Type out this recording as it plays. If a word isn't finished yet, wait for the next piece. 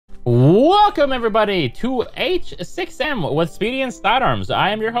Welcome everybody to H6M with Speedy and Sidearms. I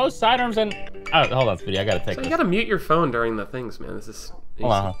am your host, Sidearms, and hold on, Speedy, I gotta take this. You gotta mute your phone during the things, man. This is easy.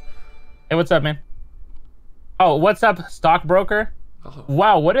 Hold on. Hey, what's up, man? Oh, what's up, stockbroker? Oh.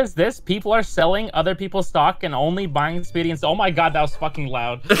 Wow, what is this? People are selling other people's stock and only buying Speedy and... Oh my god, that was fucking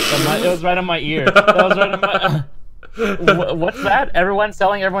loud. It was right in my ear. That was right in my... What's that? Everyone's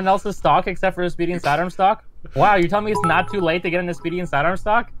selling everyone else's stock except for the Speedy and Sidearms stock? Wow, you're telling me it's not too late to get into Speedy and Sidearms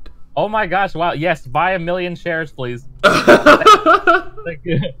stock? Oh my gosh, wow, yes, buy 1 million shares, please. Thank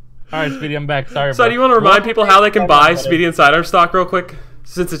you. Alright, Speedy, I'm back. Sorry, So, do you want to remind people how they can buy Speedy and Sidearms stock real quick?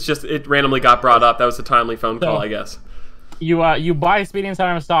 Since it randomly got brought up, that was a timely phone call, I guess. You buy Speedy and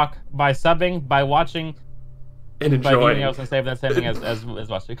Sidearms stock by subbing, by watching, and enjoying. By else save that same thing as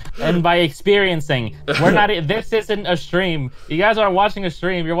watching, and by experiencing. We're not. This isn't a stream. You guys are watching a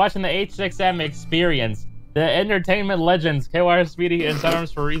stream. You're watching the H6M experience. The entertainment legends, KYR, Speedy, and Sidearms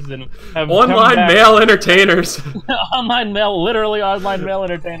for a reason. Online male entertainers. Online male, literally online male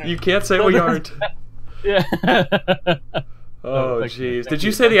entertainers. You can't say we aren't. Yeah. Oh, jeez. Did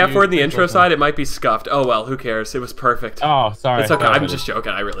you say the F word in the intro side? It might be scuffed. Oh, well, who cares? It was perfect. Oh, sorry. It's okay. I'm just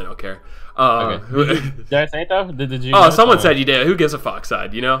joking. I really don't care. Okay. Did I say it, though? Did you? Oh, someone said you did. Who gives a fuck,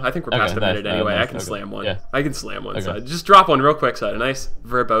 side? You know? I think we're past a minute anyway. Nice. I can slam one. Yeah. I can slam one, side. Just drop one real quick, side. A nice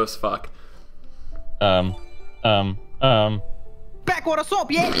verbose fuck. Backwater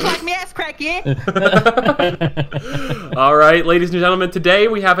soap, yeah? Like me ass crack, yeah? Alright, ladies and gentlemen, today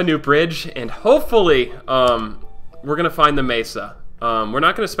we have a new bridge, and hopefully, we're gonna find the mesa. We're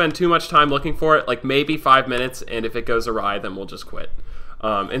not gonna spend too much time looking for it, like maybe 5 minutes, and if it goes awry, then we'll just quit.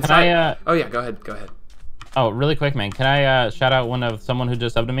 Oh yeah, go ahead. Oh, really quick, man. Can I shout out someone who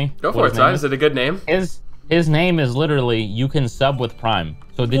just subbed to me? Go for it, side. Is it a good name? His name is literally "You Can Sub with Prime."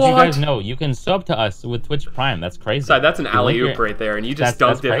 So did you guys know you can sub to us with Twitch Prime? That's crazy. Side, that's an alley-oop right there, and you just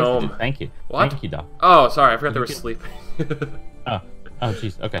dunked it home. Dude. Thank you. What? Thank you, dog. Oh, sorry, I forgot they were sleeping. Oh,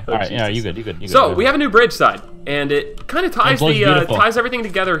 jeez. Okay. All right. Yeah, you good. So we have a new bridge side, and it kind of ties ties everything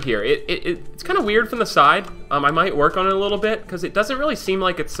together here. It's kind of weird from the side. I might work on it a little bit because it doesn't really seem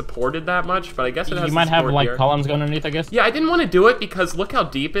like it's supported that much, but I guess it has. You might have like here. columns going underneath, I guess. Yeah, I didn't want to do it because look how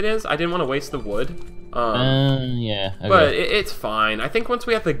deep it is. I didn't want to waste the wood. Yeah. Okay. But it's fine. I think once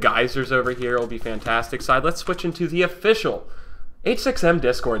we have the geysers over here, it'll be fantastic. Side. Let's switch into the official H6M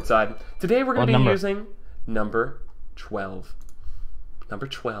Discord side. Today we're going to be using number 12. Number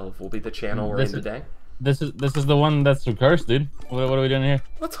 12 will be the channel we're in today. This is the one that's cursed, dude. What are we doing here?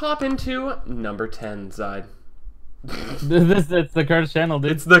 Let's hop into number 10, Zide. It's the cursed channel,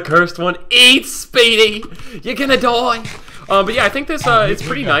 dude. It's the cursed one. Eat, Speedy! You're gonna die! But yeah, I think this it's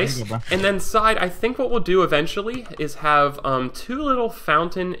pretty nice. And then Side, I think what we'll do eventually is have 2 little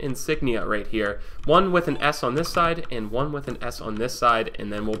fountain insignia right here. One with an S on this side and one with an S on this side,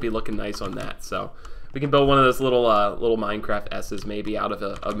 and then we'll be looking nice on that. So we can build one of those little Minecraft S's maybe out of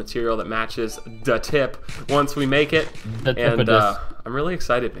a material that matches the tip once we make it. And I'm really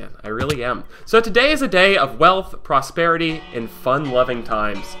excited, man. I really am. So today is a day of wealth, prosperity, and fun-loving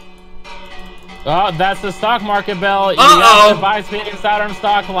times. Oh, that's the stock market bell. You have to buy Speedy and Sidearms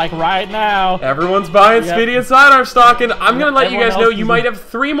stock like right now. Everyone's buying Speedy and Sidearms stock, and I'm gonna let you guys know you might have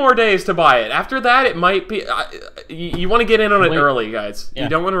 3 more days to buy it. After that, it might be. You want to get in on it early, guys. You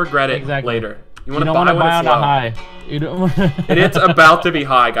don't want to regret it later. You want to buy when it's low. High. You don't. And it's about to be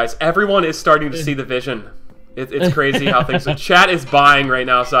high, guys. Everyone is starting to see the vision. It's crazy how things. Chat is buying right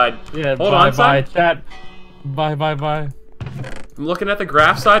now, Side. Yeah, hold on, Side. Chat. Buy. I'm looking at the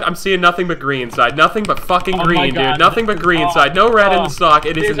graph side. I'm seeing nothing but green, Side. Nothing but fucking green, dude. Nothing but green, Side. No red in the stock.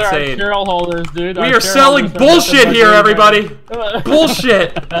 It is insane. These are our shareholders, dude. We are selling bullshit here, everybody.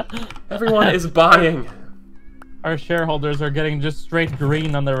 Bullshit. Everyone is buying. Our shareholders are getting just straight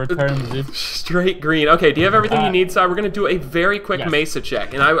green on their returns, dude. Straight green. Okay, do you have everything you need, Side? We're going to do a very quick mesa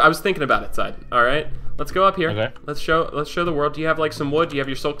check. And I was thinking about it, Side. All right? Let's go up here. Okay. Let's show the world. Do you have like some wood? Do you have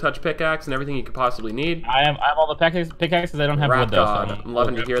your Silk Touch pickaxe and everything you could possibly need? I have all the pickaxes. I don't have wood, though. So I'm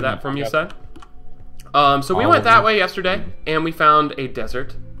loving to hear that from you, Side. So we went that way yesterday, and we found a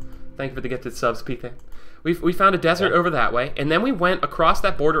desert. Thank you for the gifted subs, PK. We found a desert over that way, and then we went across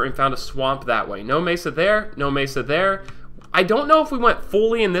that border and found a swamp that way. No mesa there, no mesa there. I don't know if we went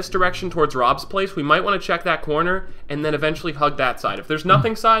fully in this direction towards Rob's place. We might want to check that corner and then eventually hug that side. If there's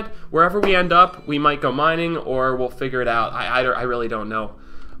nothing side, wherever we end up, we might go mining or we'll figure it out. I really don't know,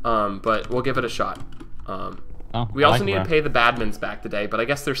 but we'll give it a shot. We also need to pay the badmins back today, but I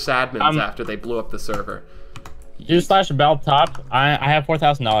guess they're sadmins after they blew up the server. /bell top. I have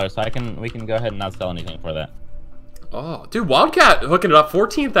 $4,000, so we can go ahead and not sell anything for that. Oh, dude, Wildcat hooking it up.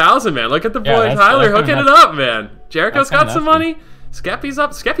 14,000, man. Look at the boy Tyler hooking it up, man. Jericho's got some money. Skeppy's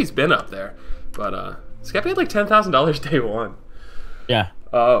up. Skeppy's been up there, but Skeppy had like $10,000 day one. Yeah.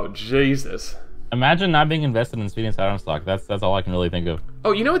 Oh Jesus. Imagine not being invested in Speedy and Sidearm stock. That's all I can really think of.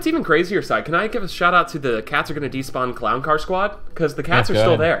 Oh, you know what's even crazier, Side? Can I give a shout out to the cats are going to despawn clown car squad? Because the cats are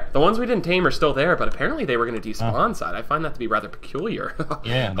still there. The ones we didn't tame are still there, but apparently they were going to despawn, Side. I find that to be rather peculiar.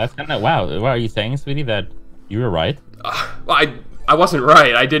 Yeah, that's kind of wow. What are you saying, Speedy? That you were right? Well, I wasn't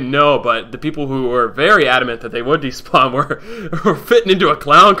right. I didn't know, but the people who were very adamant that they would despawn were fitting into a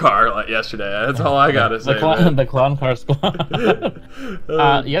clown car like yesterday. That's all I gotta say. The clown car squad.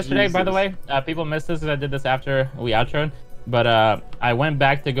 Yesterday, by the way, people missed this because I did this after we outroed. But I went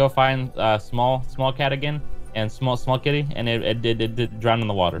back to go find small cat again and small kitty, and it did drown in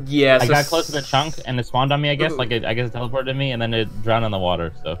the water. Yeah, I got close to the chunk and it spawned on me. I guess I guess it teleported me, and then it drowned in the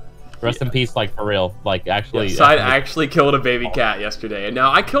water. So. Rest in peace, like for real. Like actually, yeah, Side actually killed a baby cat yesterday, and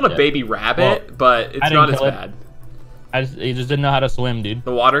now I killed a baby rabbit, but it's not as bad. You just didn't know how to swim, dude.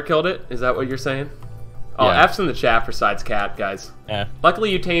 The water killed it. Is that what you're saying? Oh, yeah. F's in the chat for Side's cat, guys. Yeah.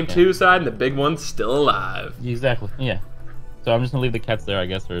 Luckily, you tamed two, Side, and the big one's still alive. Exactly. Yeah. So I'm just gonna leave the cats there, I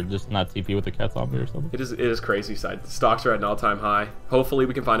guess, or just not TP with the cats on me or something. It is crazy, Side. The stocks are at an all-time high. Hopefully,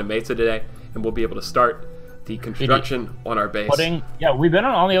 we can find a mesa today, and we'll be able to start the construction on our base. Yeah, we've been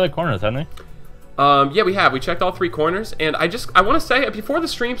on all the other corners, haven't we? Yeah, we have. We checked all 3 corners, and I want to say before the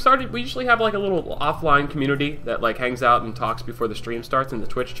stream started, we usually have like a little offline community that like hangs out and talks before the stream starts in the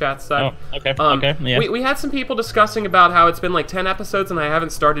Twitch chat side. Oh, okay. Okay. Yeah. We had some people discussing about how it's been like 10 episodes and I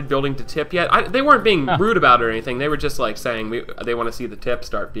haven't started building to tip yet. They weren't being rude about it or anything. They were just like saying they want to see the tip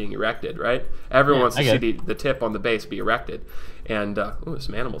start being erected, right? Everyone wants to see the tip on the base be erected, and there's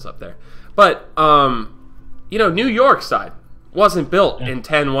some animals up there, but you know, New York Side wasn't built in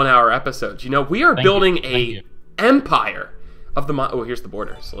 10 1-hour episodes. You know, we are building a empire of the... Oh, here's the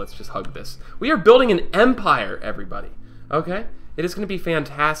border, so let's just hug this. We are building an empire, everybody. Okay? It is going to be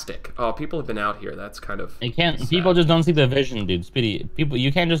fantastic. Oh, people have been out here. That's kind of sad. People just don't see the vision, dude. Speedy, people,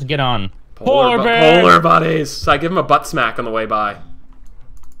 you can't just get on. Polar buddies! So I give him a butt smack on the way by.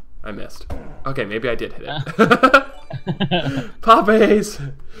 I missed. Okay, maybe I did hit it. Puppies!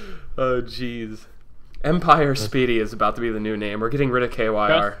 Oh, jeez. Empire Speedy is about to be the new name. We're getting rid of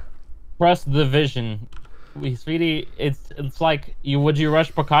KYR. Trust the vision. Speedy, it's like would you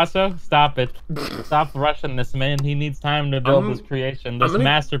rush Picasso? Stop it. Stop rushing this man. He needs time to build this creation, this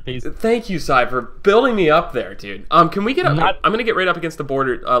masterpiece. Thank you, Sai, for building me up there, dude. Can we get up? I'm gonna get right up against the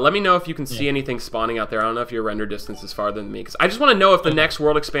border. Let me know if you can see anything spawning out there. I don't know if your render distance is farther than me, because I just want to know if the next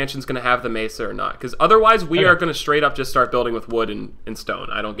world expansion is gonna have the mesa or not. Because otherwise, we are gonna straight up just start building with wood and stone.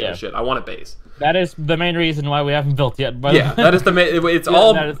 I don't give a shit. I want a base. That is the main reason why we haven't built yet. But yeah, that is the main. It's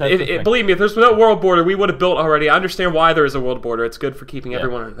all. Believe me, if there's no world border, we would have built already. I understand why there is a world border. It's good for keeping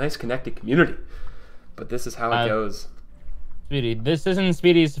everyone in a nice connected community. But this is how it goes. Speedy, this isn't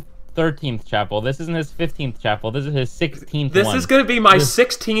Speedy's 13th chapel. This isn't his 15th chapel. This is his 16th This is going to be my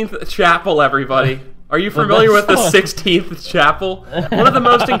 16th chapel, everybody. Are you familiar with the 16th chapel? One of the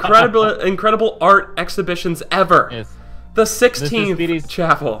most incredible art exhibitions ever. Yes. The 16th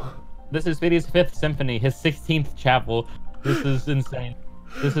chapel. This is Speedy's 5th symphony, his 16th chapel. This is insane.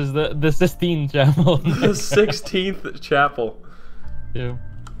 This is the Sistine Chapel. The 16th chapel. Yeah.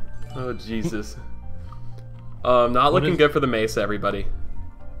 Oh, Jesus. Not looking good for the mesa, everybody.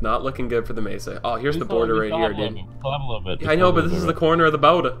 Not looking good for the mesa. Oh, here's the border right here, dude. Yeah, I know, but this is the corner of the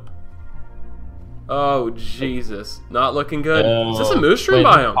border. Oh, Jesus. Not looking good. Is this a mushroom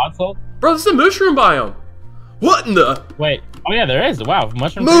biome? Bro, this is a mushroom biome. What in the... Wait. Oh, yeah, there is. Wow.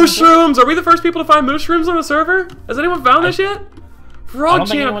 Mushrooms! Are we the first people to find mushrooms on the server? Has anyone found this yet? Frog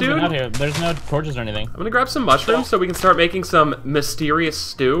champ, dude! Out here. There's no torches or anything. I'm gonna grab some mushrooms so we can start making some mysterious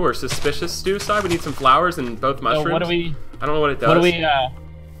stew or suspicious stew side. We need some flowers and both mushrooms. So what do we... I don't know what it does.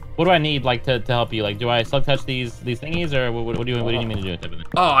 What do I need, like, to help you? Like, do I slug touch these thingies, or what do you need me to do? Type of thing?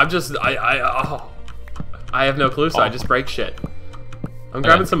 Oh, I have no clue, so I just break shit. I'm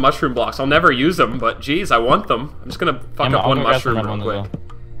grabbing some mushroom blocks. I'll never use them, but geez, I want them. I'm just gonna fuck up one mushroom real quick.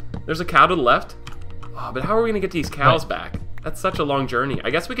 There's a cow to the left. Oh, but how are we gonna get these cows back? That's such a long journey. I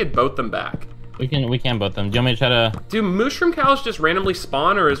guess we could boat them back. We can boat them. Do you want me to try to... Do mushroom cows just randomly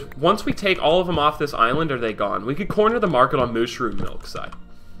spawn, or is once we take all of them off this island, are they gone? We could corner the market on mushroom milk side.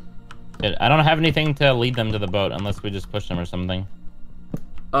 I don't have anything to lead them to the boat unless we just push them or something.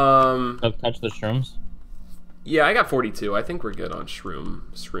 So touch the shrooms. Yeah, I got 42. I think we're good on shroom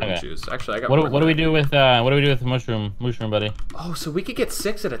juice. Actually, I got. What do we do with mushroom buddy? Oh, so we could get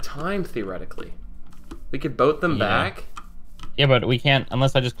 6 at a time theoretically. We could boat them back. Yeah, but we can't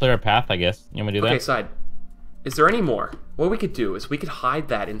unless I just clear a path. I guess you want me to do that? Okay, Side. Is there any more? What we could do is we could hide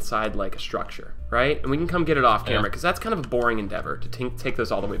that inside like a structure. right? And we can come get it off camera, because that's kind of a boring endeavor to take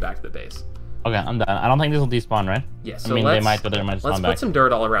those all the way back to the base. Okay, I'm done. I don't think this will despawn, right? Yeah, so I mean, they might, but they might spawn let's back. put some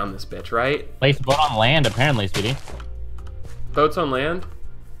dirt all around this bitch, right? Place boat on land, apparently, Speedy. Boats on land?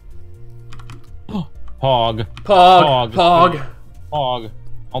 Pog. Pog. Pog. Pog. Pog.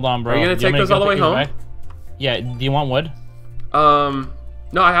 Hold on, bro. Are you gonna take those all the way home? Yeah, do you want wood?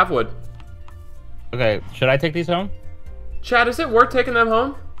 No, I have wood. Okay, should I take these home? Chad, is it worth taking them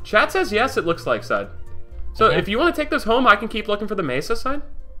home? Chad says yes, it looks like, side. So if you want to take those home, I can keep looking for the Mesa side.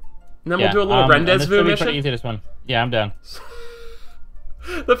 And then we'll do a little rendezvous mission. Pretty easy, this one. Yeah, I'm down.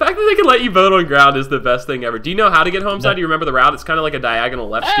 The fact that they can let you vote on ground is the best thing ever. Do you know how to get home side? Do you remember the route? It's kind of like a diagonal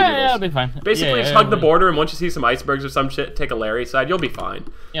left. Yeah, it'll be fine. Basically, just hug the border, and once you see some icebergs or some shit, take a Larry side. You'll be fine.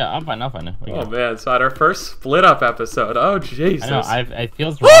 Yeah, I'm fine. I'll find it. Oh man, side, our first split up episode. Oh Jesus. I know. It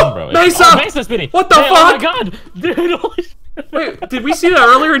feels wrong, bro. Mesa! Oh, Mesa, Speedy! What the fuck? Oh my God, dude! Holy shit. Wait, did we see that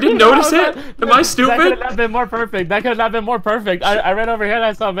earlier and didn't notice it? Am I stupid? That could not have been more perfect. That could not have been more perfect. I ran over here and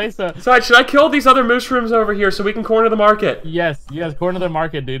I saw Mesa. Side, should I kill these other mushrooms over here so we can corner the market? Yes, corner the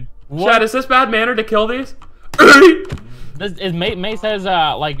market, dude. What? Chad, is this bad manner to kill these? This is Mesa has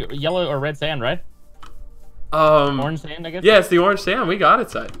like yellow or red sand, right? Orange sand, I guess. Yeah, it's the orange sand. We got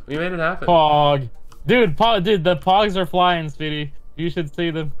it, side. We made it happen. Pog, dude, the pogs are flying, Speedy. You should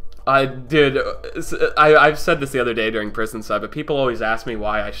see them. Dude, I've said this the other day during prison side, but people always ask me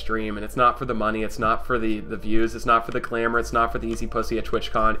why I stream, and it's not for the money, it's not for the views, it's not for the glamour, it's not for the easy pussy at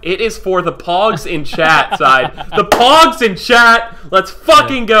TwitchCon. It is for the pogs in chat, side. The pogs in chat. Let's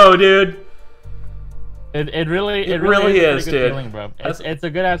fucking go, dude. It really is, dude. Feeling, bro. It's a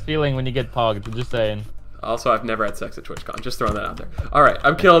good ass feeling when you get pogged. Just saying. Also, I've never had sex at TwitchCon. Just throwing that out there. All right,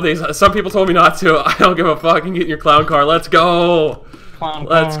 I'm killing these. Some people told me not to. I don't give a fuck. Get in your clown car. Let's go.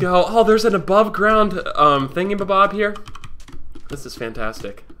 Let's go. Oh, there's an above ground thingy-mabob here. This is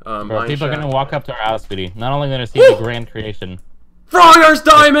fantastic. Bro, people are gonna walk up to our house, Speedy. Not only gonna see the grand creation. Fryer's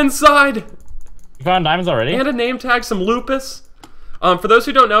diamond side. You found diamonds already? And a name tag, some lupus. For those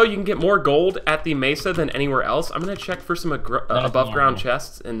who don't know, you can get more gold at the Mesa than anywhere else. I'm gonna check for some above ground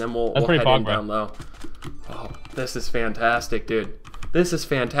chests, and then we'll head in down low. Oh, this is fantastic, dude. This is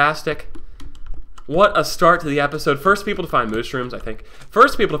fantastic. What a start to the episode. First people to find mushrooms, I think.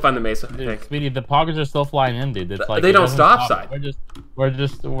 First people to find the Mesa, I think. Speedy, the poggers are still flying in, dude. It's like they don't stop, side.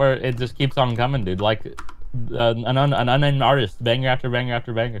 It just keeps on coming, dude. Like an unnamed artist, banger after banger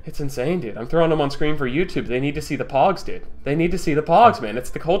after banger. It's insane, dude. I'm throwing them on screen for YouTube. They need to see the pogs, dude. They need to see the pogs, man.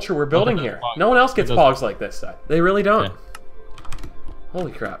 It's the culture we're building here. No one else gets pogs like this, side. They really don't. Yeah.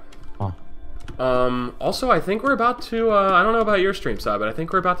 Holy crap. Also, I think we're about to, I don't know about your stream side, but I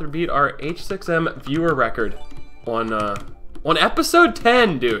think we're about to beat our H6M viewer record on episode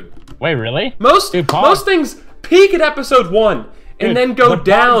 10, dude. Wait, really? Most things peak at episode 1 and then go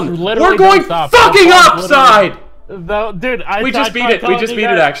down. We're going fucking upside! Dude, we just beat it. We just beat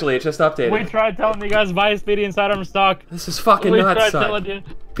it, actually. It just updated. We tried telling you guys buy Speedy inside our stock. This is fucking nuts, side.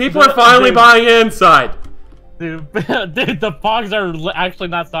 People are finally buying inside. Dude, the pogs are actually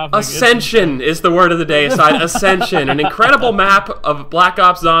not stopping. Ascension is the word of the day, side. Ascension, an incredible map of Black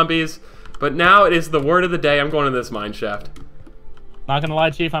Ops zombies, but now it is the word of the day. I'm going to this mine shaft. Not gonna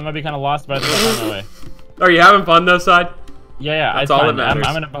lie, Chief, I might be kind of lost, but I think I'm on my way. Are you having fun though, side? Yeah, that's all that matters.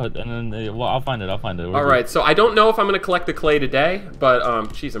 I'm in a boat, and then well, I'll find it. All right, so I don't know if I'm gonna collect the clay today,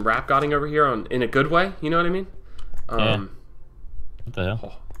 but geez, I'm rap godding over here in a good way. You know what I mean? Yeah. What the hell?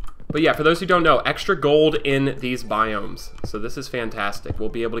 Oh. But yeah, for those who don't know, extra gold in these biomes. So this is fantastic. We'll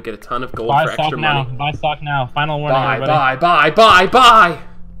be able to get a ton of gold for extra money. Buy stock now. Final warning, Buy.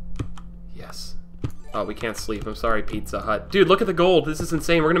 Yes. Oh, we can't sleep. I'm sorry, Pizza Hut. Dude, look at the gold. This is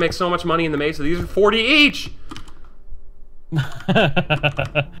insane. We're going to make so much money in the Mesa. These are 40 each. Dude,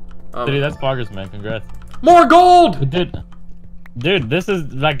 that's poggers, man. Congrats. More gold! Dude, this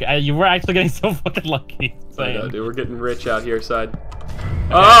is like, you were actually getting so fucking lucky. I know, dude. We're getting rich out here, side.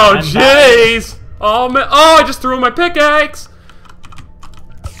 Oh, jeez! Oh, man. Oh, I just threw my pickaxe!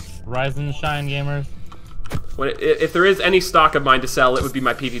 Rise and shine, gamers. If there is any stock of mine to sell, it would be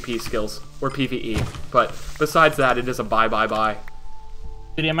my PvP skills. Or PvE. But besides that, it is a buy.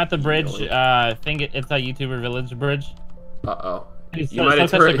 Dude, I'm at the bridge. I think it's a YouTuber village bridge. Uh-oh. You might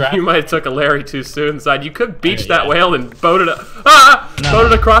have took a Larry too soon, side. You could beach that whale and boat it boat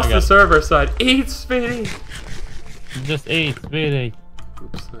it across the server, side. Eat, Speedy! Just eat, Speedy.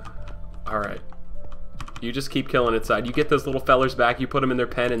 Oops. Alright. You just keep killing it, side. You get those little fellers back, you put them in their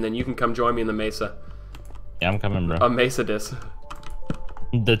pen, and then you can come join me in the Mesa. Yeah, I'm coming, bro. A Mesa dis.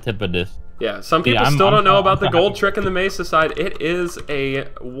 The tip of this. Yeah, some people still don't know about the gold trick in the Mesa side. It is a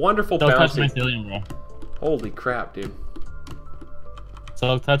wonderful bounty. Don't touch my ceiling, bro. Holy crap, dude.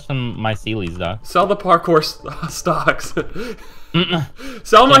 So touch some mycelies, Doc. Sell the parkour stocks.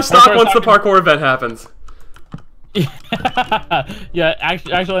 Sell my stock once the parkour event happens. Yeah,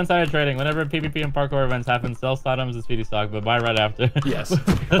 actual insider trading. Whenever PvP and parkour events happen, sell Sodoms and Speedy stock, but buy right after. Yes,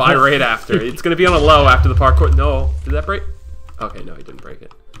 buy right after. It's gonna be on a low after the parkour. No, did that break? Okay, no, he didn't break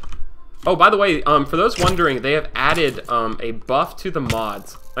it. Oh, by the way, for those wondering, they have added a buff to the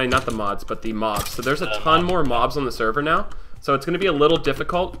mods. I mean, not the mods, but the mobs. So there's a ton more mobs on the server now. So it's gonna be a little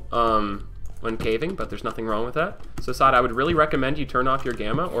difficult when caving, but there's nothing wrong with that. So Sod, I would really recommend you turn off your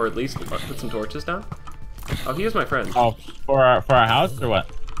gamma, or at least put some torches down. Oh, he is my friend. Oh, for our house or what?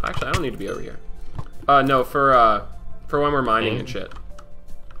 Actually, I don't need to be over here. No, for when we're mining and shit.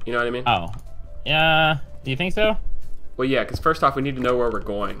 You know what I mean? Oh, yeah. Do you think so? Well, yeah, because first off, we need to know where we're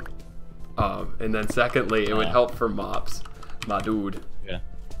going. And then secondly, it would help for mobs. My dude. Yeah.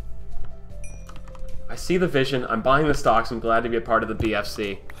 I see the vision. I'm buying the stocks. I'm glad to be a part of the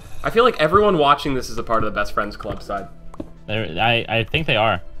BFC. I feel like everyone watching this is a part of the Best Friends Club side. I think they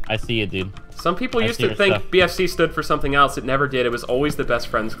are. I see it, dude. Some people used to think BFC stood for something else. It never did. It was always the Best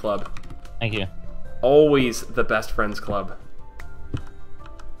Friends Club. Thank you. Always the Best Friends Club.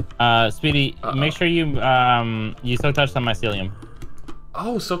 Speedy, make sure you soak touch some mycelium.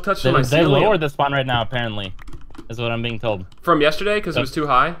 Oh, soak touch some mycelium. They lowered the spawn right now, apparently. Is what I'm being told. From yesterday, because it was too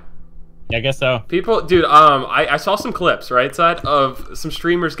high? Yeah, I guess so. People, dude, I saw some clips, right, side, of some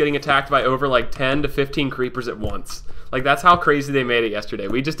streamers getting attacked by over, like, 10 to 15 creepers at once. Like, that's how crazy they made it yesterday.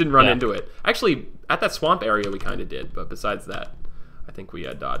 We just didn't run into it. Actually, at that swamp area, we kind of did, but besides that, I think we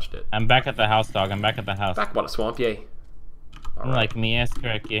dodged it. I'm back at the house, dog. I'm back at the house. Back what a swamp, yay. All right. Like me, yes,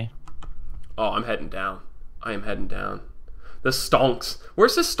 correct, yeah. Oh, I'm heading down. I am heading down. The stonks.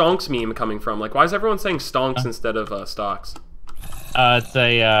 Where's the stonks meme coming from? Like, why is everyone saying stonks instead of stocks? It's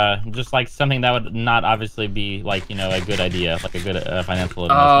a just like something that would not obviously be like, you know, a good idea, like a good financial investment.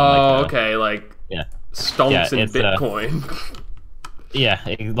 Oh, like, okay, like yeah, stonks in Bitcoin. Yeah,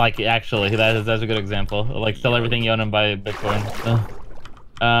 like actually, that's a good example. Like sell everything you own and buy Bitcoin.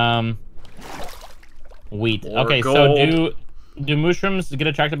 Wheat. Or okay, gold. So do mushrooms get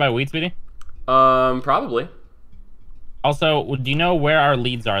attracted by wheat, Speedy? Probably. Also, do you know where our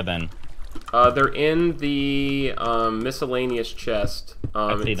leads are then? They're in the miscellaneous chest.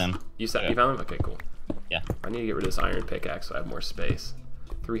 I see them. You found them? Okay, cool. Yeah. I need to get rid of this iron pickaxe so I have more space.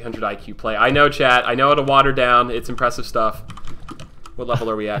 300 IQ play. I know, chat. I know how to water down. It's impressive stuff. What level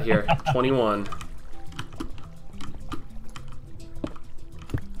are we at here? 21.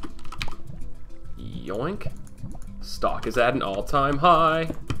 Yoink. Stock is at an all-time high.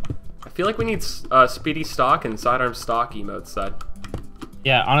 I feel like we need speedy stock and sidearm stock emotes side.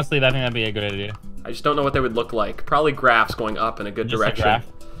 Yeah, honestly, I think that'd be a good idea. I just don't know what they would look like. Probably graphs going up in a good direction. A graph?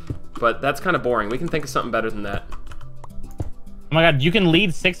 But that's kind of boring. We can think of something better than that. Oh my god, you can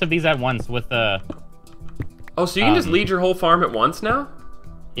lead 6 of these at once with the... Oh, so you can just lead your whole farm at once now?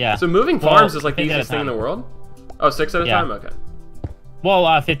 Yeah. So moving farms is like the easiest thing in the world? Oh, 6 at a time? Okay. Well,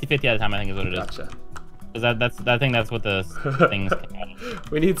 50-50 at a time, I think is what it is. Gotcha. Because I think that's what the things came out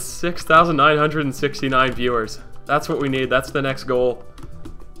of. We need 6,969 viewers. That's what we need. That's the next goal.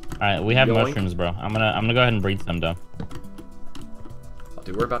 Alright, we have mushrooms, bro. I'm gonna go ahead and breed some, though. Oh,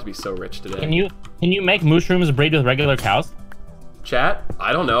 dude, we're about to be so rich today. Can you make mushrooms breed with regular cows? Chat?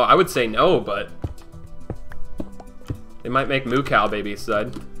 I don't know. I would say no, but they might make moo cow babies,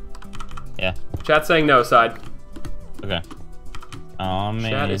 side. Yeah. Chat's saying no, side. Okay. Oh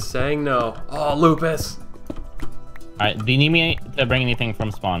man. Chat is saying no. Oh, Lupus. Alright, do you need me to bring anything from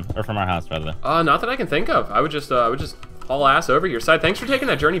spawn or from our house, rather? Not that I can think of. I would just haul ass over your side. Thanks for taking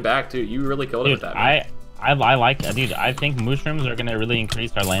that journey back too. You really killed it with that. Man. I like that, dude. I think mushrooms are gonna really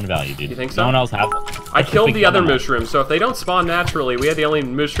increase our land value, dude. You think so? No one else has them. I killed the other mushrooms, so if they don't spawn naturally, we had the only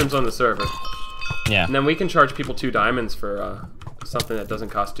mushrooms on the server. Yeah. And then we can charge people 2 diamonds for something that doesn't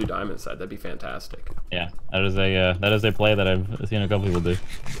cost 2 diamonds. That'd be fantastic. Yeah, that is a play that I've seen a couple people do.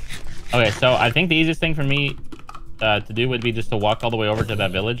 Okay, so I think the easiest thing for me to do would be just to walk all the way over to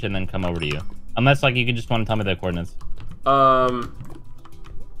that village and then come over to you. Unless like you could just want to tell me the coordinates.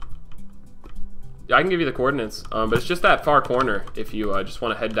 Yeah, I can give you the coordinates, but it's just that far corner if you just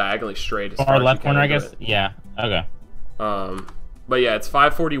want to head diagonally straight. Far left corner, I guess? Yeah, okay. But yeah, it's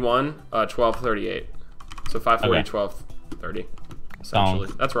 541, 1238. So 540, Okay. 1230, essentially.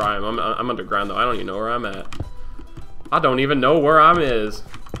 That's where I am. I'm underground, though. I don't even know where I'm at. I don't even know where I'm is.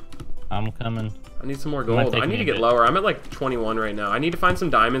 I'm coming. I need some more gold. I need to get lower. I'm at like 21 right now. I need to find some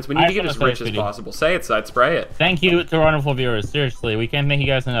diamonds. We need to get as rich as possible. Say it, Side. Spray it. Thank you to our wonderful viewers. Seriously, we can't thank you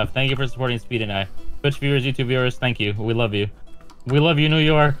guys enough. Thank you for supporting Speed and I. Twitch viewers, YouTube viewers, thank you. We love you. We love you, New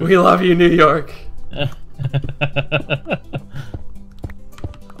York. We love you, New York.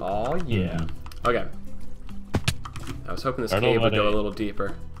 Oh yeah. Okay. I was hoping this cave would go a little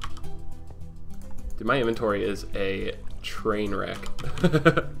deeper. Dude, my inventory is a train wreck.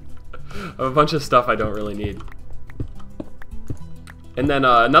 I have a bunch of stuff I don't really need. And then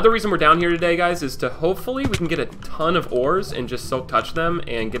another reason we're down here today, guys, is to hopefully we can get a ton of ores and just silk touch them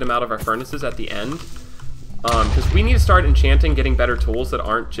and get them out of our furnaces at the end. Because we need to start enchanting, getting better tools that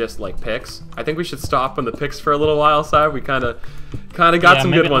aren't just like picks. I think we should stop on the picks for a little while, Si. We kind of got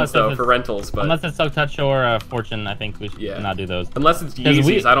some good ones though for rentals, but unless it's silk touch or fortune, I think we should not do those. Unless it's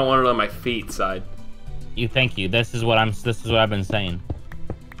Yeezys, I don't want it on my feet, side. Thank you. This is what I've been saying.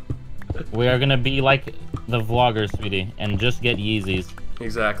 We are gonna be like the vloggers, sweetie, and just get Yeezys.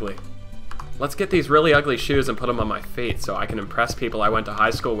 Exactly. Let's get these really ugly shoes and put them on my feet so I can impress people I went to high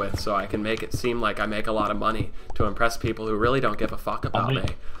school with, so I can make it seem like I make a lot of money to impress people who really don't give a fuck about me.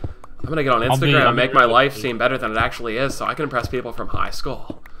 I'm gonna get on Instagram and make my life seem better than it actually is so I can impress people from high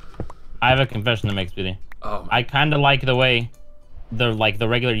school. I have a confession to make, sweetie. Oh, I kind of like the way the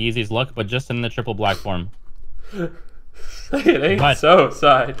regular Yeezys look, but just in the triple black form. It ain't so,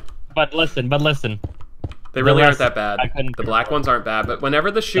 side. But listen. They really aren't that bad. The black ones aren't bad, but whenever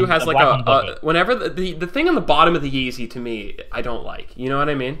the shoe has like whenever the thing on the bottom of the Yeezy to me, I don't like. You know what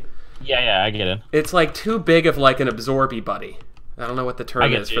I mean? Yeah, I get it. It's like too big of like an absorby buddy. I don't know what the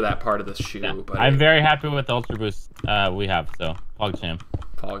term is for that part of the shoe, but I'm very happy with the Ultra Boost we have. So PogChamp.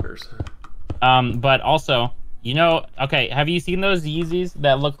 Poggers. But also, you know, okay, have you seen those Yeezys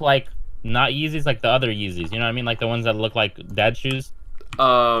that look like not Yeezys, like the other Yeezys? You know what I mean? Like the ones that look like dad shoes.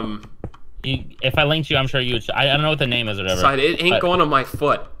 If I linked you, I'm sure you would. I don't know what the name is or whatever. It ain't going on my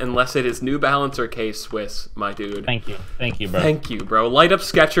foot unless it is New Balance or K-Swiss, my dude. Thank you, bro. Thank you, bro. Light up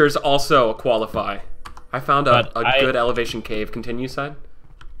Skechers also qualify. I found a good elevation cave. Continue, side.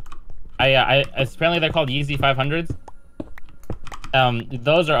 Apparently they're called Yeezy 500s.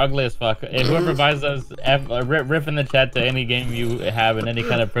 Those are ugly as fuck. If whoever buys those, rip in the chat to any game you have and any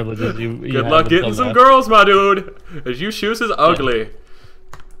kind of privileges you Good luck getting some girls, my dude. As you shoes is ugly. Yeah.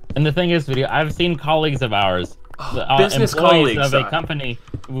 And the thing is, I've seen colleagues of ours, business employees colleagues of a company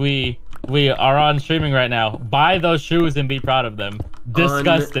we are on streaming right now, buy those shoes and be proud of them.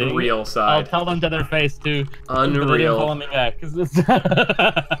 Disgusting. Unreal, side. I'll tell them to their face too. Unreal. Follow me back.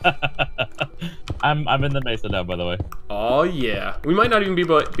 I'm in the Mesa now, by the way. Oh yeah. We might not even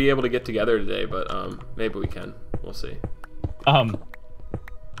be able to get together today, but maybe we can. We'll see.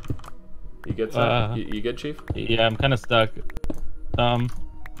 You good, side? You good, Chief? Yeah, I'm kind of stuck.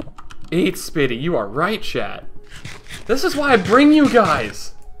 Eat Spitty, you are right, chat. This is why I bring you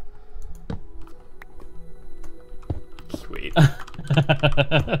guys. Sweet.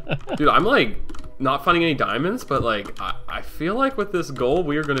 Dude, I'm like not finding any diamonds, but like I feel like with this gold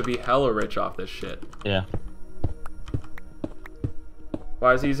we are gonna be hella rich off this shit. Yeah.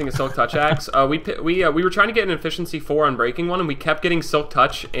 Why is he using a Silk Touch axe? We were trying to get an efficiency 4 on breaking one, and we kept getting Silk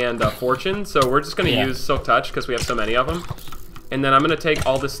Touch and Fortune, so we're just gonna use Silk Touch because we have so many of them. And then I'm gonna take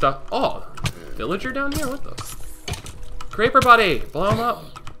all this stuff. Oh, villager down here? What the? Creeper buddy, blow him up.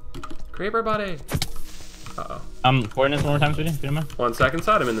 Creeper buddy. Uh-oh. Coordinates one more time, sweetie, if you don't mind. 1 second,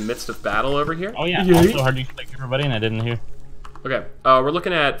 side. I'm in the midst of battle over here. Oh yeah, also heard you say Creeper buddy and I didn't hear. Okay, we're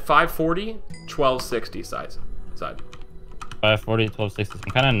looking at 540, 1260 side. 540, 1260.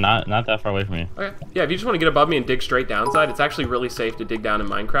 I'm kind of not that far away from you. Okay. Yeah, if you just want to get above me and dig straight downside, it's actually really safe to dig down in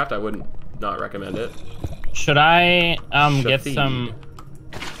Minecraft. I wouldn't not recommend it. Should I get some?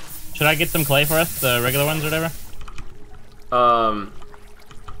 Should I get some clay for us, the regular ones or whatever?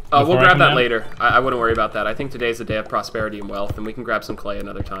 We'll grab that later. I wouldn't worry about that. I think today's a day of prosperity and wealth, and we can grab some clay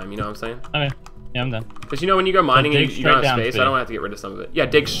another time. You know what I'm saying? Okay. Yeah, I'm done. Because you know when you go mining and you don't have space, I don't have to get rid of some of it. Yeah,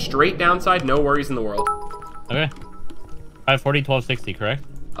 dig straight downside, no worries in the world. Okay. 540, 1260, correct?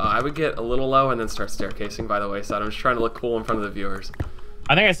 I would get a little low and then start staircasing by the wayside. I'm just trying to look cool in front of the viewers.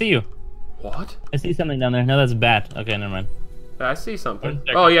 I think I see you. What? I see something down there. No, that's a bat. Okay, never mind. Yeah, I see something.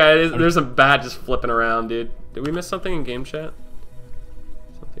 Oh yeah, it is. There's a bat just flipping around, dude. Did we miss something in game chat?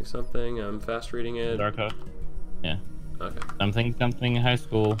 Something. I'm fast reading it. Darko. Yeah. Okay. Something in high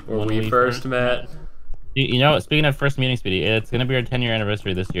school. Where we first met. You know, speaking of first meeting, Speedy, it's gonna be our 10-year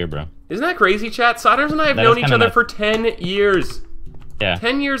anniversary this year, bro. Isn't that crazy, chat? Sodders and I have known each other for 10 years. Yeah.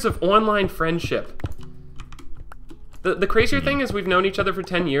 10 years of online friendship. The crazier thing is we've known each other for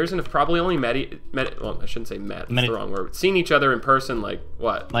 10 years and have probably only met well, I shouldn't say met, that's the wrong word. Seen each other in person, like,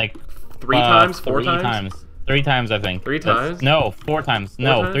 what? Like, 3 times? 4 times? 3 times, I think. 3 times? No, 4 times.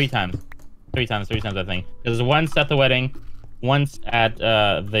 No, 3 times. 3 times, I think. There's once at the wedding, once at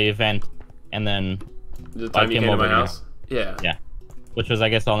the event, and then the time you came to my house? Yeah. Yeah. which was, I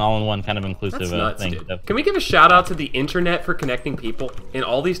guess, an all-in-one kind of inclusive That's nuts, thing. dude. So, Can we give a shout out to the internet for connecting people in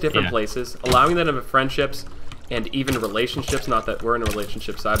all these different places, allowing them to have friendships and even relationships? Not that we're in a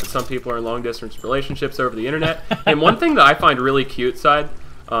relationship side, but some people are in long-distance relationships over the internet. And one thing that I find really cute, side,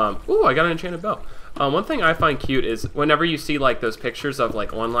 ooh, I got an enchanted bell. One thing I find cute is whenever you see like those pictures of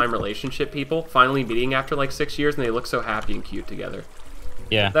like online relationship people finally meeting after like 6 years and they look so happy and cute together.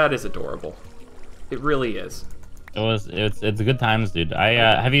 yeah. That is adorable. It really is. It's good times, dude.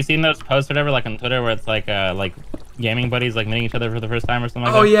 Have you seen those posts or whatever, like on Twitter, where it's like gaming buddies like meeting each other for the first time or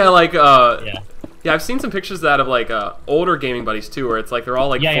something like Oh that? yeah, like Yeah. yeah, I've seen some pictures of that of like older gaming buddies too, where it's like they're all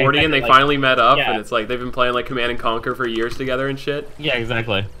like 40 exactly, and they like, finally met up, yeah. and it's like they've been playing like Command and Conquer for years together and shit. Yeah,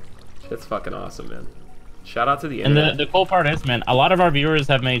 exactly. It's fucking awesome, man. Shout out to the And internet. the cool part is, man, a lot of our viewers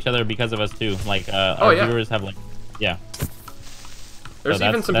have met each other because of us too. Like, our viewers have like, yeah. There's so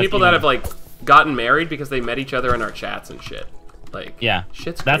even some that's people that have like gotten married because they met each other in our chats and shit. Like, yeah,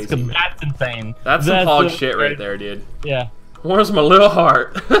 shit's crazy. That's insane. That's some hog so shit crazy. right there, dude. Yeah. Where's my little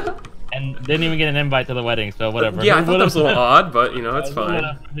heart? And didn't even get an invite to the wedding, so whatever. Yeah, I thought that was a little odd, but you know, it's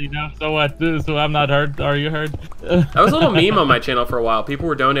fine. You know, so what? So I'm not hurt. Are you hurt? That was a little meme on my channel for a while. People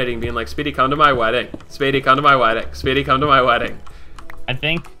were donating, being like, "Speedy, come to my wedding. Speedy, come to my wedding. Speedy, come to my wedding." I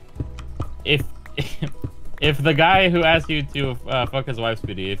think if the guy who asked you to fuck his wife,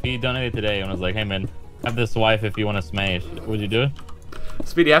 Speedy, if he donated today and was like, "Hey man, have this wife if you want to smash," would you do it?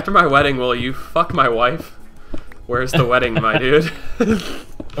 Speedy, after my wedding, will you fuck my wife? Where's the wedding, my dude?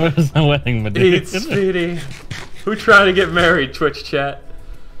 Where's the wedding, my dude? Eat, Speedy. Who trying to get married, Twitch chat?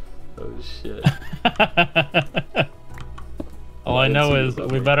 Oh shit. All I know is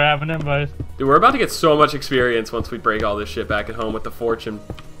we better have an invite. Dude, we're about to get so much experience once we break all this shit back at home with the fortune.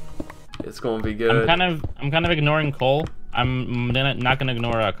 It's gonna be good. I'm kind of ignoring coal. I'm not gonna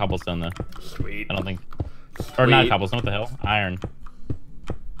ignore cobblestone though. Sweet. I don't think. Or not cobblestone. What the hell? Iron.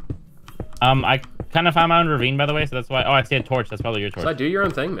 I kind of found my own ravine, by the way, so that's why. Oh, I see a torch. That's probably your torch. So do your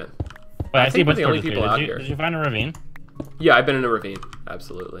own thing, man. But I see a we're bunch the of only torches people out here. here. Did you find a ravine? Yeah, I've been in a ravine.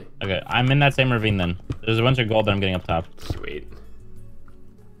 Absolutely. Okay, I'm in that same ravine then. There's a bunch of gold that I'm getting up top. Sweet.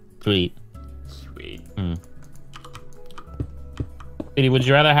 Sweet. Sweet. Speedy, would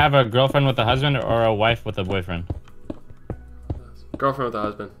you rather have a girlfriend with a husband or a wife with a boyfriend? Girlfriend with a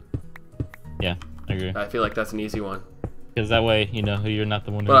husband. Yeah, I agree. I feel like that's an easy one. Because that way, you know, you're not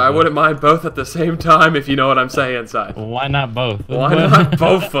the one. But I wouldn't mind both at the same time, if you know what I'm saying, Si. Why not both? Why not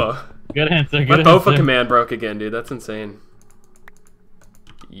bofa? Good answer. My Good bofa answer. command broke again, dude. That's insane.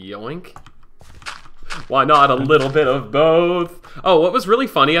 Yoink. Why not a little bit of both? Oh, what was really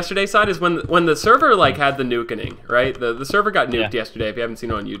funny yesterday, Side, is when the server like had the nukening, right? The server got nuked yesterday. If you haven't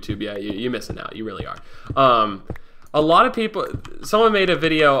seen it on YouTube yet, you're missing out. You really are. A lot of people. Someone made a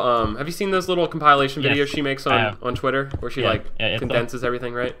video. Have you seen those little compilation videos she makes on Twitter, where she condenses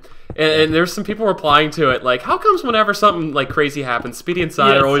everything, right? And there's some people replying to it like, how comes whenever something like crazy happens, Speedy and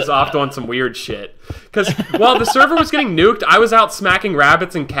Side are always off on some weird shit? Because while the server was getting nuked, I was out smacking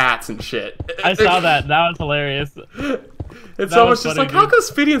rabbits and cats and shit. I saw that. That was hilarious. It's almost just like, how come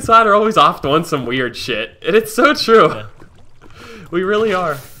Speedy and Side are always off doing some weird shit? And it's so true. Yeah. We really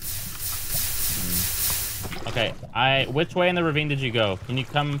are. Okay, which way in the ravine did you go? Can you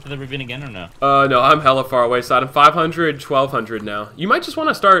come to the ravine again or no? No, I'm hella far away, Side. I'm 500, 1200 now. You might just want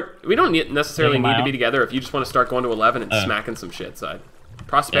to start. We don't necessarily need to be together if you just want to start going to 11 and smacking some shit, Side.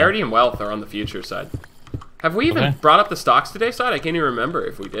 Prosperity and wealth are on the future, Side. Have we even brought up the stocks today, Side? I can't even remember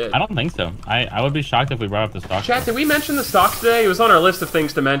if we did. I don't think so. I would be shocked if we brought up the stocks. Chat, did we mention the stocks today? It was on our list of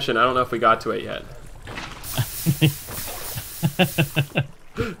things to mention. I don't know if we got to it yet.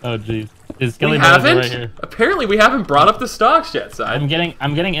 Oh jeez. We haven't? Right here. Apparently we haven't brought up the stocks yet, Side. I'm getting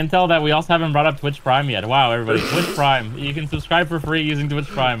intel that we also haven't brought up Twitch Prime yet. Wow, everybody, Twitch Prime. You can subscribe for free using Twitch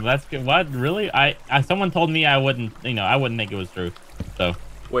Prime. That's good. What? Really? Someone told me I wouldn't think it was true. So.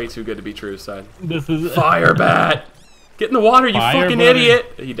 Way too good to be true, Side. This is Fire bat. Get in the water, you fucking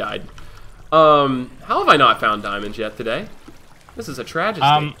idiot. He died. How have I not found diamonds yet today? This is a tragedy.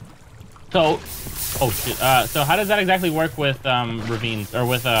 Oh shit. So how does that exactly work with ravines or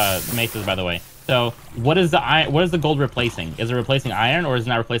with mesas, by the way? So what is the gold replacing? Is it replacing iron or is it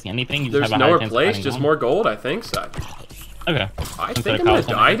not replacing anything? You just There's have no replace, just more gold, I think, so. Okay. I think I'm gonna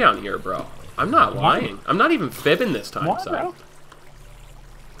die down here, bro. I'm not lying. I'm not even fibbing this time, so.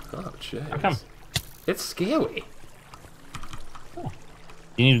 Oh shit. How come? It's scary. Oh.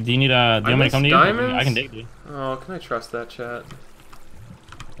 Do you want me to come to you? Diamonds? I can dig you. Oh, can I trust that, chat?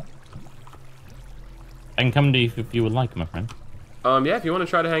 I can come to you if you would like, my friend. Yeah, if you want to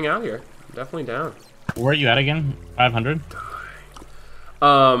try to hang out here, I'm definitely down. Where are you at again? 500?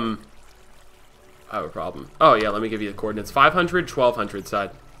 I have a problem. Oh, yeah, let me give you the coordinates. 500, 1200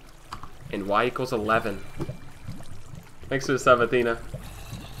 side. And y equals 11. Thanks for the sub, Athena.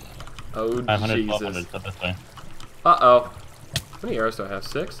 Oh, 500, Jesus. 1200, so this way. Uh-oh. How many arrows do I have?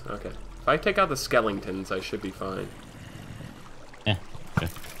 6? Okay. If I take out the skeletons, I should be fine. Yeah, okay.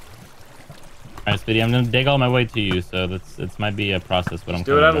 Alright, Speedy, I'm gonna dig all my way to you, so this might be a process, but I'm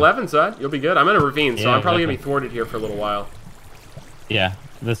Do it at 11, side. You'll be good. I'm in a ravine, so Yeah, I'm probably exactly. going to be thwarted here for a little while. Yeah,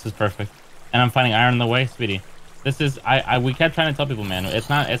 this is perfect. And I'm finding iron in the way, Speedy. This is we kept trying to tell people, man, it's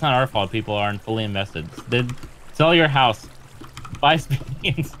not our fault people aren't fully invested. Sell your house. Buy Speedy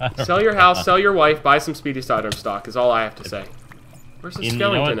inside. Sell your house, sell your wife, buy some Speedy Sidearm stock is all I have to say. Where's the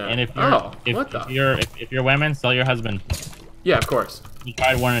skeleton at? And if you're women, sell your husband. Yeah, of course. We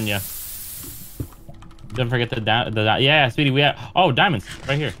tried warning you. Don't forget yeah, Speedy, we have... Oh, diamonds.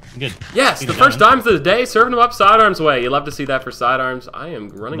 Right here. Good. Yes, Speedy, the first diamonds of the day, serving them up Sidearm's way. You love to see that for Sidearms. I am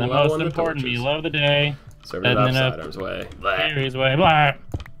running the low most on the important torches. meal of the day. Serving it up Sidearm's way. Series way. Blah.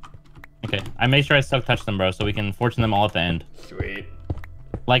 Okay, I made sure I still touch them, bro, so we can fortune them all at the end. Sweet.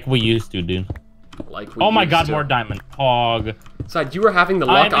 Like we used to, dude. Like we Oh my used god, to. more diamond. Hog. Side, you are having the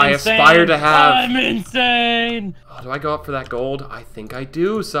luck I'm I insane. aspire to have. I'm insane! Oh, do I go up for that gold? I think I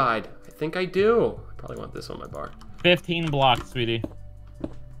do, Side. I think I do. I probably want this on my bar. 15 blocks, sweetie.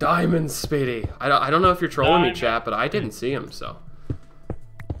 Diamonds, Speedy. I don't know if you're trolling me, Diamond. chat, but I didn't see him, so.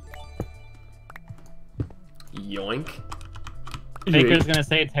 Yoink. Faker's gonna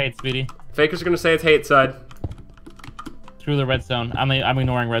say it's hate, sweetie. Faker's gonna say it's hate, Side. Through the redstone. I'm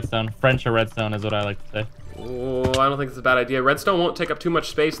ignoring redstone. French or redstone is what I like to say. Oh, I don't think it's a bad idea. Redstone won't take up too much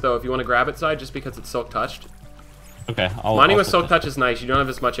space, though, if you want to grab it, Side, just because it's silk touched. Okay, Mining I'll with silk this. touch is nice. You don't have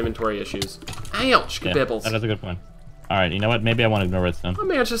as much inventory issues. Ouch, Yeah, bibbles. that is a good point. Alright, you know what? Maybe I want to ignore redstone. My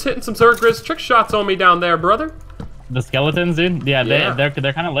man's just hitting some Zergris trick shots on me down there, brother. The skeletons, dude? Yeah, Yeah.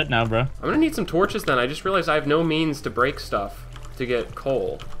 they're kind of lit now, bro. I'm gonna need some torches then. I just realized I have no means to break stuff to get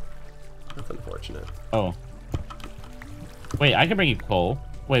coal. That's unfortunate. Oh. Wait, I can bring you coal.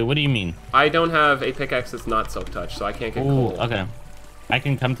 Wait, what do you mean? I don't have a pickaxe that's not silk touch, so I can't get Ooh, coal. okay. I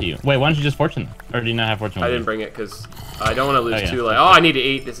can come to you. Wait, why don't you just fortune them? Or do you not have fortune? I with didn't you? bring it because I don't want to lose Oh, yeah. too late. Oh, I need to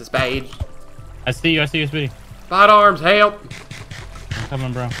eat. This is bad. I see you, Speedy. Bot arms, help! I'm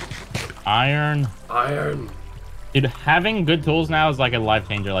coming, bro. Iron. Iron. Dude, having good tools now is like a life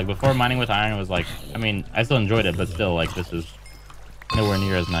changer. Like before, mining with iron was like, I mean, I still enjoyed it, but still, like, this is nowhere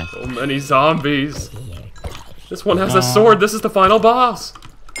near as nice. So many zombies. This one has a sword. This is the final boss.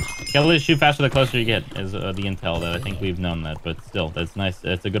 Skeletons shoot faster the closer you get, is the intel that I think we've known that, but still, that's nice.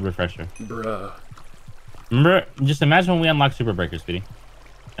 It's a good refresher. Bruh. Remember, just imagine when we unlock Super Breaker, Speedy,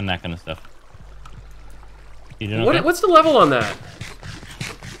 and that kind of stuff. You doing okay? What's the level on that?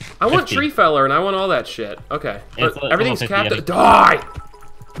 I want 50. Tree Feller and I want all that shit. Okay. It's But level everything's 50, capped I at... think. Die!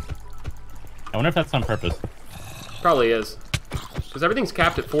 I wonder if that's on purpose. Probably is. Because everything's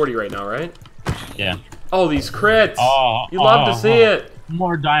capped at 40 right now, right? Yeah. Oh, these crits! Oh, You love to see it!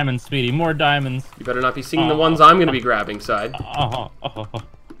 More diamonds, Speedy, more diamonds. You better not be seeing the ones I'm gonna be grabbing, Side. Oh.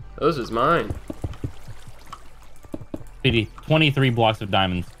 Those is mine. Speedy, 23 blocks of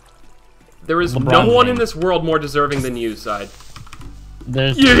diamonds. There is LeBron no one in James. this world more deserving than you, Side.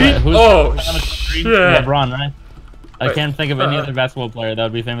 There's Yeet. who's Oh, number 23? shit. LeBron, right? I Wait, can't think of any other basketball player that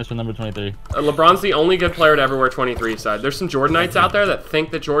would be famous for number 23. LeBron's the only good player to ever wear 23, Side. There's some Jordanites out there that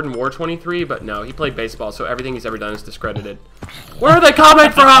think that Jordan wore 23, but no, he played baseball, so everything he's ever done is discredited. Where are they coming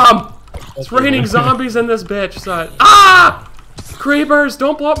from? It's raining zombies in this bitch, Side. Ah! Creepers,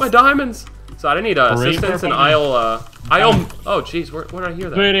 don't blow up my diamonds. Side, I need assistance and I'll, oh, jeez, where did I hear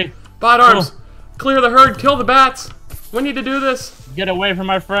that? Speedy, Bot arms, clear the herd, kill the bats. We need to do this. get away from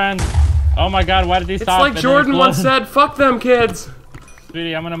my friend. Oh my god, why did he It's stop? like and then Jordan once explode? said, fuck them kids.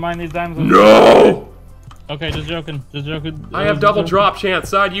 Speedy, I'm gonna mine these diamonds. No! Okay, just joking. Just joking. I have Just double joking. drop chance,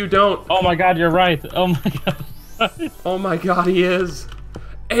 Side, you don't. Oh my god, you're right. Oh my god. Oh my god, he is.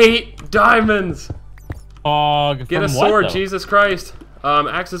 8 diamonds. Fog. Get a From what, sword, though? Jesus Christ.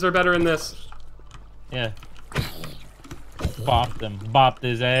 Axes are better in this. Yeah. Bopped him. Bopped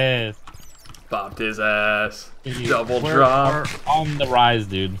his ass. Bopped his ass. Dude, Double we're drop. on the rise,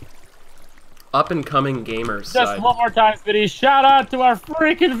 dude. Up and coming gamers, Just Side. one more time, Speedy. Shout out to our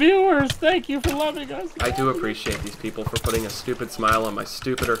freaking viewers. Thank you for loving us. I do appreciate these people for putting a stupid smile on my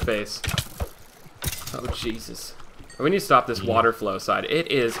stupider face. Oh, Jesus. We need to stop this water flow, Side.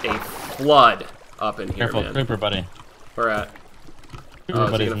 It is a flood up in here, Careful, man. creeper, buddy. Where at? Creeper Oh, is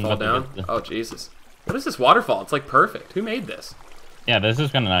it buddy's gonna fall about to down? get the- Oh, Jesus. What is this waterfall? It's like perfect. Who made this? Yeah, this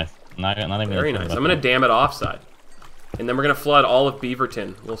is kind of nice. Not even Very nice. I'm gonna dam it offside. And then we're gonna flood all of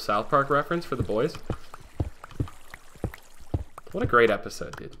Beaverton. A little South Park reference for the boys. What a great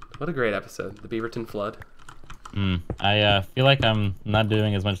episode, dude. What a great episode. The Beaverton flood. I feel like I'm not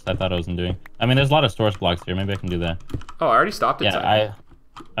doing as much as I thought I was doing. I mean, there's a lot of storage blocks here. Maybe I can do that. Oh, I already stopped it. Yeah,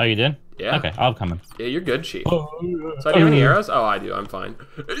 Oh, you did? Yeah. Okay, I'll come in. Yeah, you're good, Chief. Oh, So do you have any arrows? Oh, I do. I'm fine.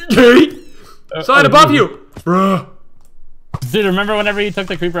 Side above you! Bruh. Dude, remember whenever you took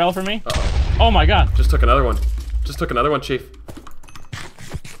the creeper L from me? Uh-oh. Oh my god. Just took another one. Just took another one, Chief.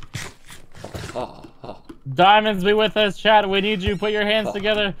 Oh. Diamonds, be with us, chat. We need you. Put your hands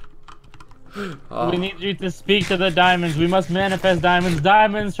together. Oh. We need you to speak to the diamonds. We must manifest diamonds.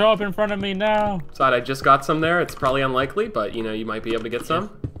 Diamonds, show up in front of me now. Side, I just got some there. It's probably unlikely, but you know, you might be able to get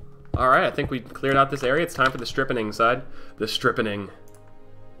some. Alright, I think we cleared out this area. It's time for the strippening, Side. The strippening.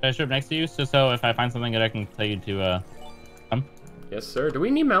 Should I strip next to you? So if I find something that I can tell you to, come? Yes, sir. Do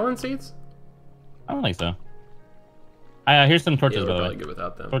we need melon seeds? I don't think so. Here's some torches, Yeah, by we're the probably way. good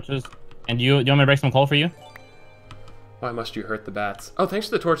without them. Torches. And do you want me to break some coal for you? Why must you hurt the bats? Oh, thanks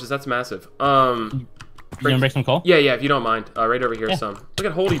for the torches. That's massive. You want to break some coal? Yeah, if you don't mind. Right over here, Yeah. some. Look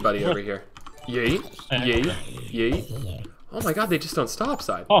at Holdy Buddy over here. Yay, yay. Oh my god, they just don't stop,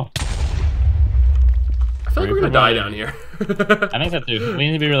 Side. Oh, I feel like we're gonna die down here. I think so too. We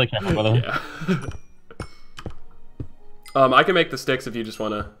need to be really careful, by the way. Yeah. I can make the sticks if you just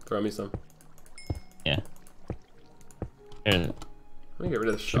want to throw me some. Yeah. Here, Let me get rid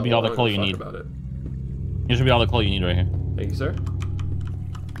of this should be all the coal you need. About it. Here should be all the coal you need right here. Thank you, sir.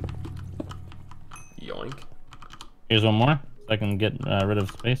 Yoink. Here's one more, so I can get rid of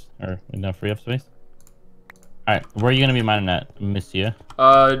space, or free up space. Alright, where are you gonna be mining at, monsieur?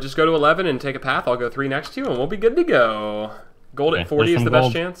 Just go to 11 and take a path. I'll go 3 next to you, and we'll be good to go. Gold Okay, at 40 is there's the some best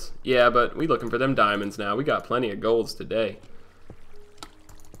gold. chance. Yeah, but we looking for them diamonds now. We got plenty of golds today.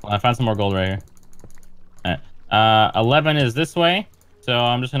 Well, I found some more gold right here. Alright, 11 is this way, so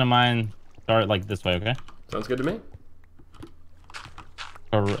I'm just gonna start like this way, okay? Sounds good to me.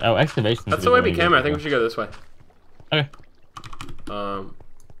 Oh, excavation. That's the way we came. I think we should go this way. Okay.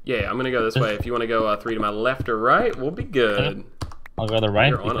 Yeah, I'm gonna go this way. If you want to go 3 to my left or right, we'll be good. I'll go to the right.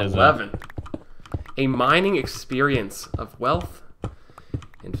 You're on because, 11. A mining experience of wealth.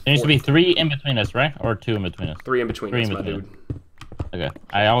 And there needs to be 3 in between us, right? Or 2 in between us. 3 in between 3 us, in my between. dude. Okay.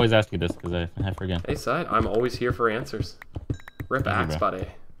 I always ask you this because I forget. Hey, Side, I'm always here for answers. Rip Thank you, Axe bro. Buddy.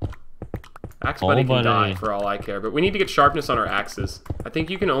 Axe Buddy can Buddy. die for all I care, but we need to get sharpness on our axes. I think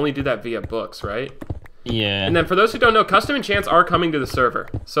you can only do that via books, right? Yeah. And then for those who don't know, custom enchants are coming to the server.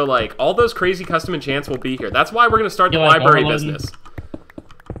 So like all those crazy custom enchants will be here. That's why we're gonna start the You like library overloading? business.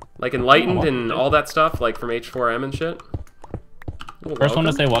 Like Enlightened Oh, and all that stuff, like from H4M and shit. Well, First one to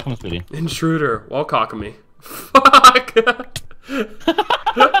welcome. say welcome, sweetie. Intruder, welcome me. Fuck.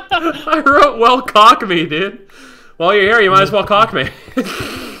 I wrote well cock me, dude. While you're here, you might as well cock me.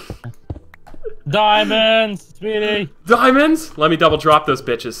 Diamonds, sweetie. Diamonds? Let me double drop those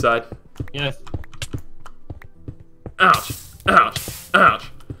bitches, Side. Yes. Ouch. Ouch.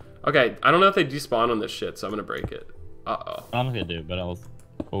 Ouch. Okay, I don't know if they despawn on this shit, so I'm gonna break it. Uh-oh. I don't think I do, but I'll.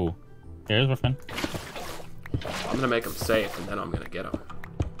 Oh, here's our friend. I'm gonna make them safe, and then I'm gonna get them.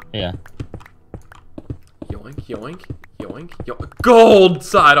 Yeah. Yoink, yoink, yoink, yoink. Gold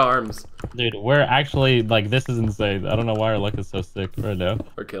sidearms! Dude, we're actually like this is insane. I don't know why our luck is so sick right now.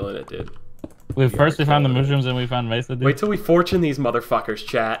 We're killing it, dude. We found the killing it. mushrooms and we found Mesa. Dude. Wait till we fortune these motherfuckers,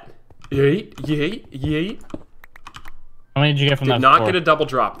 chat. Yeet, yeet, yeet. How many did you get from Did that? not before? get a double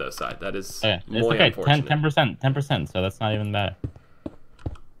drop, though, Side. That is Yeah, it's more okay. unfortunate. 10%. So that's not even bad.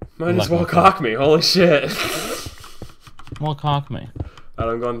 Might as Luck well on cock me. Holy shit. Well, cock me.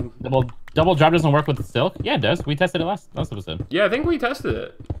 I'm going... Double drop doesn't work with the silk? Yeah, it does. We tested it last episode. Yeah, I think we tested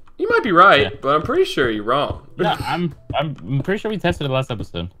it. You might be right, Yeah. but I'm pretty sure you're wrong. No, I'm pretty sure we tested it last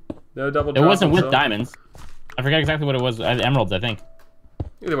episode. No double It drop. wasn't with so- diamonds. I forget exactly what it was. Emeralds, I think.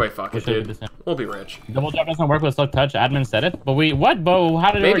 Either way, fuck it, should do dude. the same. We'll be rich. Double drop doesn't work with silk touch. Admin said it, but what? Bo, how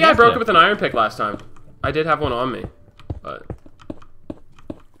did it work? Maybe I broke yesterday? it with an iron pick last time. I did have one on me, but...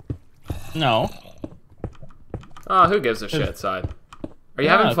 No. Who gives a shit, Side? Are you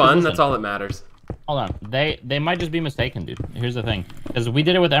Yeah, having 'cause fun? listen. That's all that matters. Hold on. They might just be mistaken, dude. Here's the thing, because we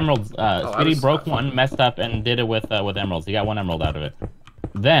did it with emeralds. Speedy broke one, messed up, and did it with emeralds. He got 1 emerald out of it.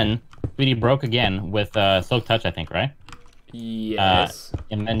 Then Speedy broke again with silk touch, I think, right? Yes.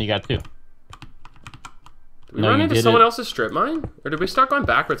 And then you got 2. Did we no, run you into did someone it. else's strip mine? Or did we start going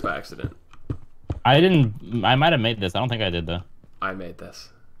backwards by accident? I might have made this. I don't think I did though. I made this.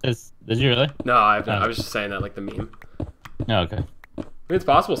 Did you really? No, I've not. I was just saying that like the meme. No. Okay. I mean, it's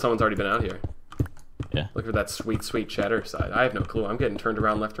possible someone's already been out here. Yeah. Look for that sweet, sweet cheddar, Side. I have no clue. I'm getting turned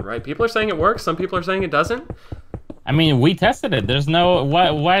around left and right. People are saying it works. Some people are saying it doesn't. I mean, we tested it. There's no.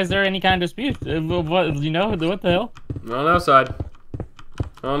 Why is there any kind of dispute? What the hell? I don't know, Side. I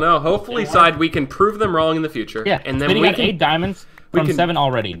don't know. Hopefully, Side, we can prove them wrong in the future. Yeah, and then we we got can 8 diamonds from 7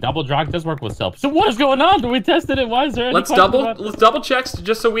 already. Double drop does work with self. So what is going on? We tested it. Why is there any let's double check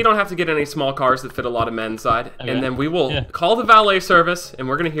just so we don't have to get any small cars that fit a lot of men, Side. Okay. And then we will call the valet service, and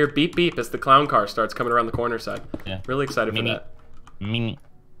we're gonna hear beep beep as the clown car starts coming around the corner, Side. Yeah. Really excited for that. Mini.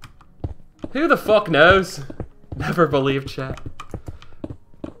 Who the fuck knows? Never believed chat.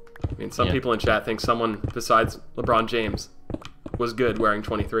 I mean, some people in chat think someone besides LeBron James was good wearing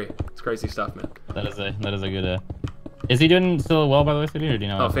 23. It's crazy stuff, man. That is a good. Is he doing still well, by the way, City, or do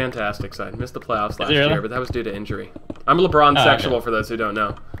you know? Oh, fantastic, Side. Missed the playoffs last really? year, but that was due to injury. I'm a LeBron sexual, for those who don't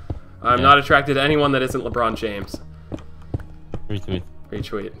know. I'm not attracted to anyone that isn't LeBron James. Retweet.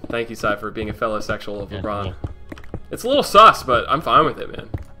 Retweet. Thank you, Side, for being a fellow sexual of LeBron. Yeah. It's a little sus, but I'm fine with it, man.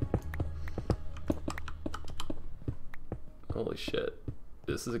 Holy shit.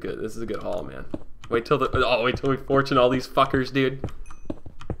 This is a good haul, man. Wait till we fortune all these fuckers, dude.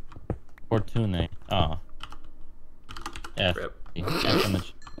 Fortune. Oh. F. Rip. F in the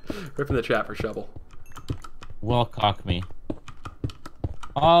Ripping the chat for shovel. Well, cock me.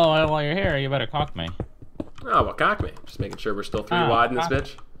 Oh, while you're here, you better cock me. Oh, well, cock me. Just making sure we're still 3 wide in this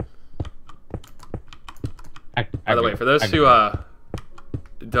bitch. By the way, for those who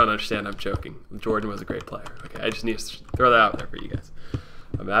don't understand, I'm joking. Jordan was a great player. Okay, I just need to throw that out there for you guys.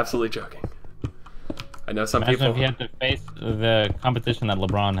 I'm absolutely joking. I know some people. If you had to face the competition that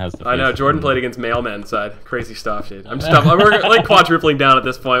LeBron has to face. I know Jordan played against mailmen, Side. Crazy stuff, dude. I'm just we're like quadrupling down at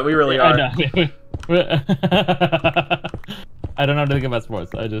this point. We really are. I know. I don't know anything about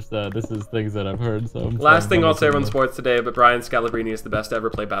sports. I just this is things that I've heard. So last thing I'll say on sports today, but Brian Scalabrine is the best to ever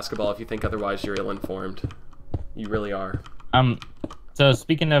play basketball. If you think otherwise, you're ill-informed. You really are. So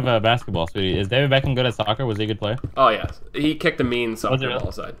speaking of basketball, sweetie, is David Beckham good at soccer? Was he a good player? Oh yes, he kicked a mean soccer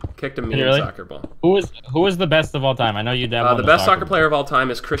ball, Side. Kicked a mean soccer ball. Who is the best of all time? I know you dabble. The best soccer player of all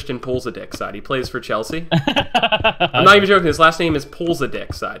time is Christian Pulisic, Side. He plays for Chelsea. I'm not even joking. His last name is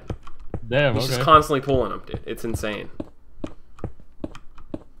Pulisic, Side. Damn, He's just constantly pulling him, dude. It's insane.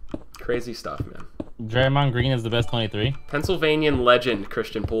 Crazy stuff, man. Draymond Green is the best 23. Pennsylvanian legend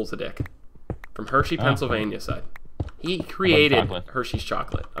Christian Pulisic from Hershey, Pennsylvania, Side. He created Hershey's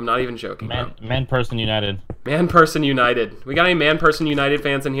chocolate. I'm not even joking. Man Person United. Man Person United. We got any Man Person United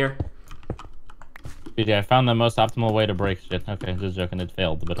fans in here? BJ, I found the most optimal way to break shit. Okay, just joking. It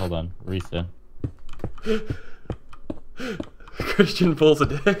failed, but hold on. Reset. Christian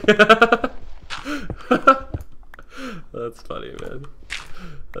Pulisic. That's funny, man.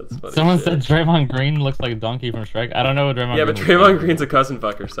 That's funny. Someone said Draymond Green looks like a donkey from Shrek. I don't know what Draymond. Yeah, but Draymond Green's a cousin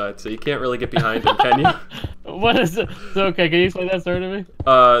fucker, Side, so you can't really get behind him, can you? What is it? So okay, can you explain that story to me?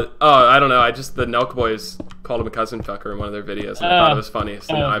 I don't know. The Nelk Boys called him a cousin fucker in one of their videos, and I thought it was funny,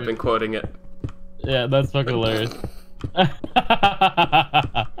 so now I've been quoting it. Yeah, that's fucking hilarious. I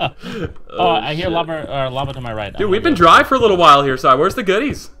hear lava to my right. Dude, we've been dry for a little while here, Side. Where's the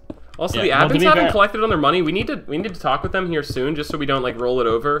goodies? Also, the admins haven't collected on their money. We need to talk with them here soon, just so we don't like roll it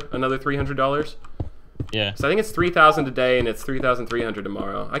over another $300. Yeah. So I think it's 3,000 today, and it's 3,300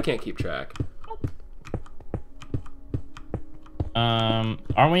 tomorrow. I can't keep track.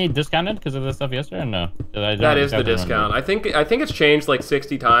 Aren't we discounted because of the stuff yesterday or no? That is the discount. I think it's changed like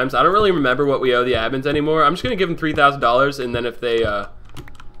 60 times. I don't really remember what we owe the admins anymore. I'm just gonna give them $3,000, and then if they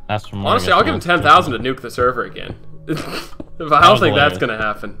that's from more, honestly, I'll give them 10,000 to nuke the server again. But I don't think that's gonna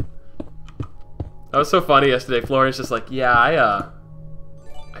happen. That was so funny yesterday. Florian's just like, yeah, I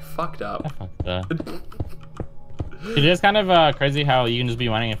fucked up. I fucked up. It is kind of crazy how you can just be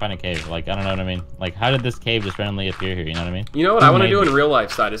mining and find a cave. Like, I don't know what I mean. Like, how did this cave just randomly appear here? You know what I mean? You know what I want to do in real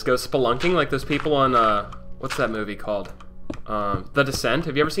life, Side, is go spelunking like those people on, what's that movie called? The Descent.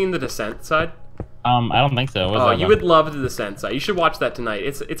 Have you ever seen The Descent, Side? I don't think so. Oh, you would love The Descent, Side. You should watch that tonight.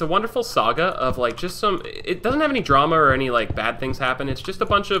 It's a wonderful saga of, like, just some... It doesn't have any drama or any, like, bad things happen. It's just a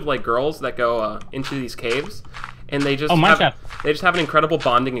bunch of, like, girls that go into these caves, and they just they just have an incredible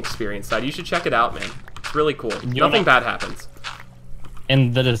bonding experience, Side. You should check it out, man. It's really cool. Nothing bad happens.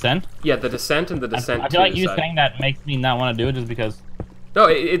 In The Descent? Yeah, The Descent and The Descent 2. I feel like you saying that makes me not want to do it just because... No,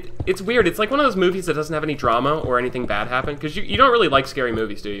 it's weird. It's like one of those movies that doesn't have any drama or anything bad happen. Because you don't really like scary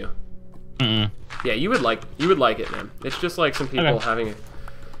movies, do you? Mm-mm. Yeah, you would like it, man. It's just like some people having a...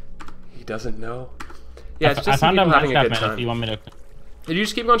 He doesn't know. Yeah, it's just some people having a good time. If you want me to... Did you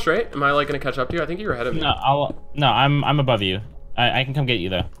just keep going straight? Am I like going to catch up to you? I think you're ahead of me. No, I'm above you. I can come get you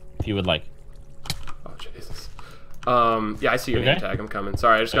though, if you would like. Oh Jesus. Yeah, I see your name tag. I'm coming.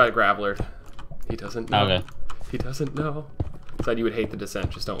 Sorry, I just got graveler. He doesn't know. Okay. He doesn't know. Said you would hate The Descent.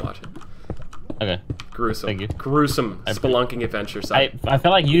 Just don't watch it. Okay. Gruesome. Thank you. Gruesome spelunking adventure side. I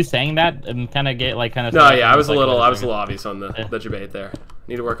feel like you saying that and kind of get like kind of. No, yeah, I was a little obvious on the debate there.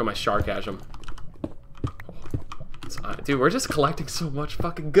 Need to work on my sarcasm. Dude, we're just collecting so much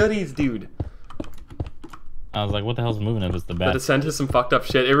fucking goodies, dude. I was like, what the hell's moving if it's the bat? The Descent is some fucked up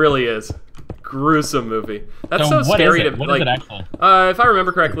shit. It really is. Gruesome movie. That's so what scary is it? to What like. is it actually? If I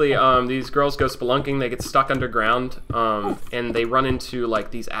remember correctly, these girls go spelunking. They get stuck underground, and they run into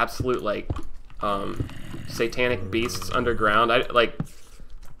like these absolute like satanic beasts underground. They're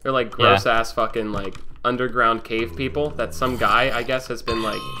like gross ass fucking like underground cave people that some guy I guess has been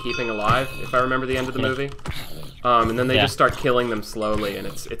like keeping alive. If I remember the end of the movie, and then they just start killing them slowly, and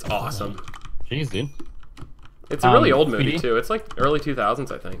it's awesome. Jeez, dude. It's a really old movie too. It's like early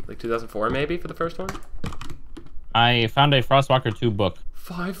 2000s, I think, like 2004 maybe for the first one. I found a Frostwalker 2 book.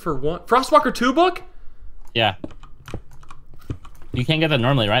 5 for 1. Frostwalker 2 book? Yeah. You can't get that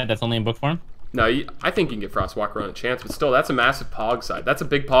normally, right? That's only in book form? No, I think you can get Frostwalker on a chance, but still, that's a massive pog side. That's a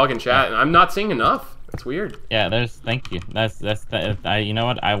big pog in chat, and I'm not seeing enough. That's weird. Yeah, thank you. You know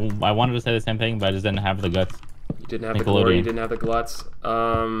what? I wanted to say the same thing, but I just didn't have the guts. You didn't have the glory, you didn't have the gluts.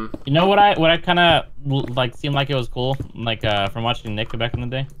 You know what I kind of like seemed like it was cool, like from watching Nick back in the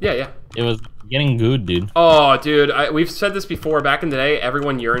day. Yeah. It was getting good, dude. Oh, dude, we've said this before. Back in the day,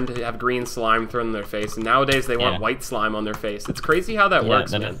 everyone yearned to have green slime thrown in their face, and nowadays they want white slime on their face. It's crazy how that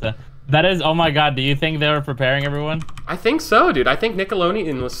works, man. That is, oh my god, do you think they were preparing everyone? I think so, dude. I think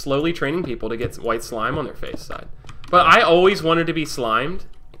Nickelodeon was slowly training people to get white slime on their face side. But I always wanted to be slimed,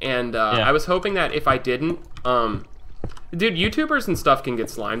 and I was hoping that if I didn't, dude, YouTubers and stuff can get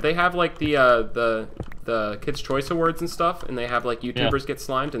slimed. They have like the Kids' Choice Awards and stuff, and they have like YouTubers get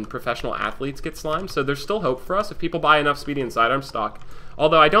slimed and professional athletes get slimed. So there's still hope for us if people buy enough Speedy and Sidearm stock.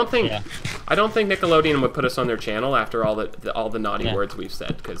 Although I don't think Nickelodeon would put us on their channel after all the naughty words we've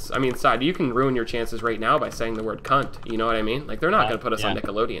said. Because I mean, Side, you can ruin your chances right now by saying the word cunt. You know what I mean? Like they're not gonna put us on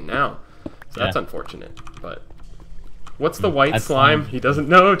Nickelodeon now. So that's unfortunate. But what's the white slime? He doesn't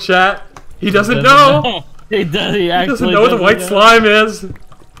know, chat. He doesn't know. He does. He doesn't know what the white slime is.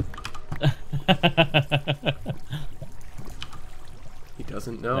 He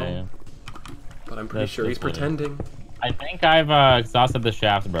doesn't know. But I'm pretty sure he's pretending. I think I've exhausted the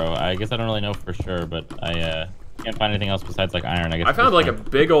shaft, bro. I guess I don't really know for sure, but I can't find anything else besides like iron. I guess I found like a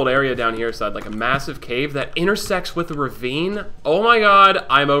big old area down here, side, like a massive cave that intersects with a ravine. Oh my god,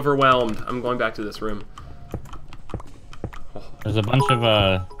 I'm overwhelmed. I'm going back to this room. There's a bunch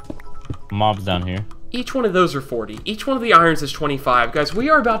of mobs down here. Each one of those are 40. Each one of the irons is 25. Guys, we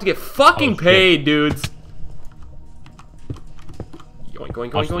are about to get fucking paid, dudes.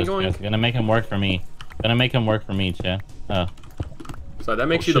 Going. Gonna make him work for me. Chat. Oh. So that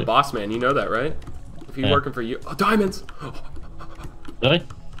makes you the boss man. You know that, right? If he's working for you. Oh, diamonds! Really?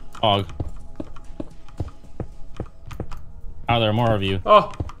 Hog. Oh, there are more of you.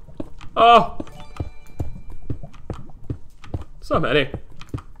 Oh! So many.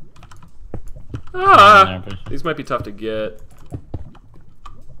 These might be tough to get.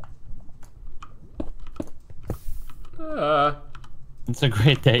 It's a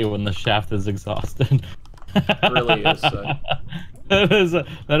great day when the shaft is exhausted. It really is.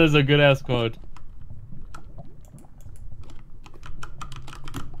 That is a good ass quote.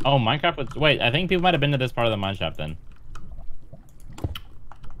 Oh, Minecraft was... Wait, I think people might have been to this part of the mine shaft then.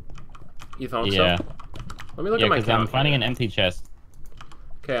 You thought so? Let me look at my count. I'm finding an empty chest.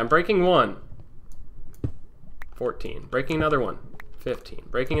 Okay, I'm breaking one. 14. Breaking another one. 15.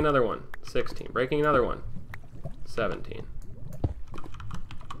 Breaking another one. 16. Breaking another one. 17.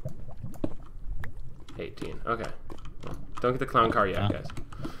 18. Okay. Well, don't get the clown car yet, guys.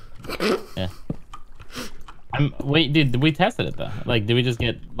 Yeah. Wait, dude, we tested it though. Like, did we just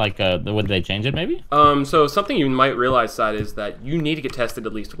get like would they change it maybe? So something you might realize, Side, is that you need to get tested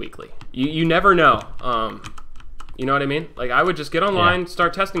at least weekly. You never know. You know what I mean? Like, I would just get online,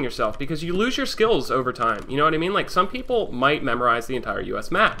 start testing yourself, because you lose your skills over time. You know what I mean? Like, some people might memorize the entire U.S.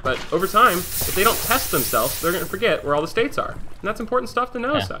 map, but over time, if they don't test themselves, they're going to forget where all the states are. And that's important stuff to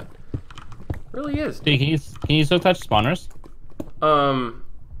know, Side. It really is. Dude, can you still touch spawners?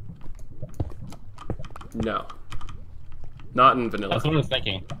 No. Not in vanilla. That's what I was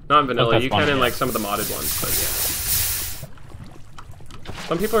thinking. Not in vanilla. You can in, like, some of the modded ones, but yeah.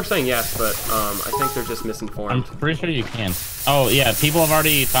 Some people are saying yes, but I think they're just misinformed. I'm pretty sure you can. Oh, yeah, people have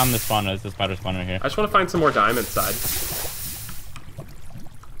already found the spawner. There's the spider spawner here. I just want to find some more diamond, Side.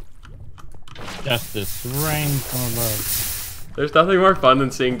 Justice rain from above. There's nothing more fun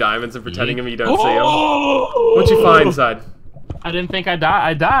than seeing diamonds and pretending you don't see them. What'd you find, Side? I didn't think I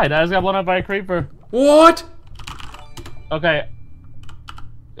died. I just got blown up by a creeper. What? Okay.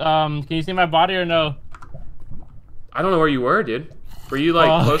 Can you see my body or no? I don't know where you were, dude. Were you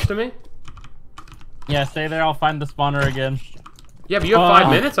like close to me? Yeah, stay there. I'll find the spawner again. Yeah, but you have 5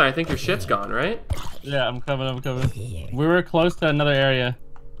 minutes and I think your shit's gone, right? Yeah, I'm coming. We were close to another area.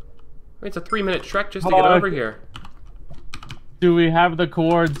 It's a 3-minute trek just to get over here. Do we have the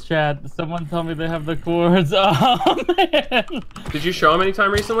cords, Chad? Someone tell me they have the cords. Oh, man. Did you show him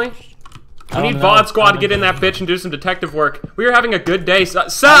anytime recently? We need VOD Squad to get in that bitch and do some detective work. We are having a good day. Sell!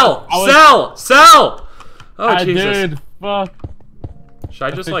 Sell! Oh, Jesus. Dude, fuck. Should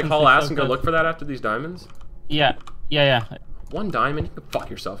I just like haul ass and go look for that after these diamonds? Yeah. 1 diamond? You can fuck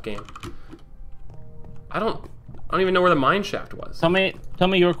yourself, game. I don't even know where the mine shaft was. Tell me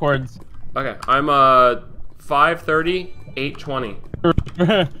your cords. Okay, I'm 530, 820.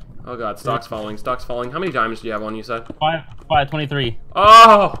 Oh god, stock's falling. How many diamonds do you have on you, said? 523.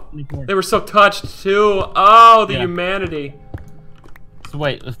 Oh! They were so touched too. Oh, the humanity. So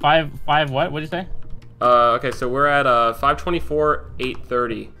wait, 5 what? What did you say? Okay, so we're at 524,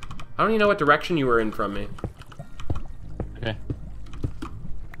 830. I don't even know what direction you were in from me. Okay.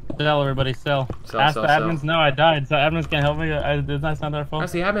 Sell, everybody, sell. Ask the admins. No, I died, so admins can't help me. That's not their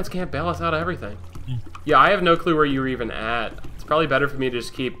fault. The admins can't bail us out of everything. Yeah, I have no clue where you were even at. It's probably better for me to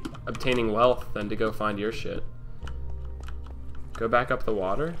just keep obtaining wealth than to go find your shit. Go back up the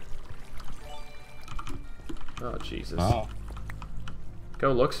water. Oh, Jesus. Oh.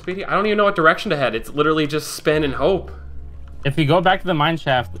 Go look, Speedy. I don't even know what direction to head. It's literally just spin and hope. If you go back to the mine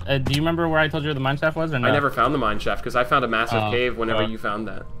shaft, do you remember where I told you the mine shaft was, or no? I never found the mine shaft because I found a massive cave whenever you found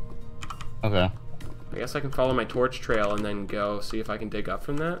that. Okay. I guess I can follow my torch trail and then go see if I can dig up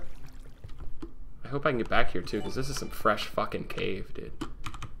from that. I hope I can get back here too, because this is some fresh fucking cave, dude.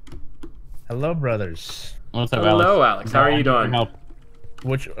 Hello, brothers. What's up, Hello, Alex. How are you doing?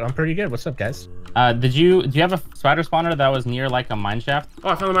 I'm pretty good. What's up, guys? Do you have a spider spawner that was near like a mine shaft? Oh,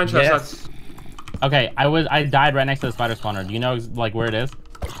 I found the mine shaft. Yes. Okay, I died right next to the spider spawner. Do you know like where it is?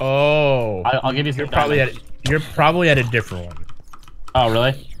 Oh. I'll give you some. You're probably at a different one. Oh,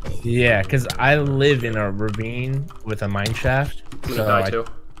 really? Yeah, because I live in a ravine with a mine shaft. I'm gonna die too.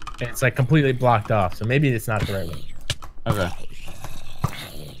 It's like completely blocked off, so maybe it's not the right one. Okay.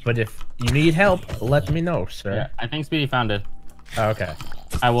 But if you need help, let me know, sir. Yeah, I think Speedy found it. Oh, okay.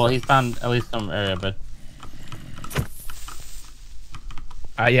 Well, he's found at least some area, but.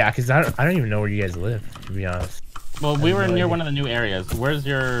 Yeah, because I don't even know where you guys live, to be honest. Well, we were near one of the new areas. Where's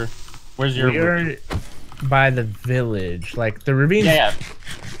your? We're by the village, like the ravine. Yeah.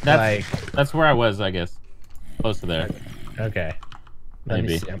 That's where I was, I guess. Close to there. Okay. Maybe. Let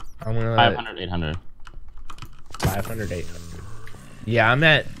me see. I'm gonna 500, 800. 500, 800. Yeah, I'm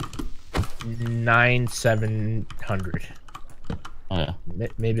at 700. Oh, yeah.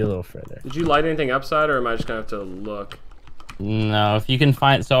 Maybe a little further. Did you light anything upside, or am I just gonna have to look? No, if you can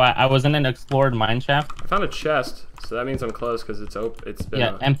find. So I was in an explored mine shaft. I found a chest, so that means I'm close because it's open. It's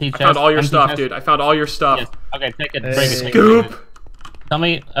been empty chest. I found all your stuff, chest. dude. I found all your stuff. Yes. Okay, take it. Hey. Break it. Scoop. Tell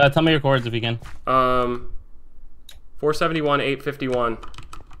me your cords if you can. 471, 851.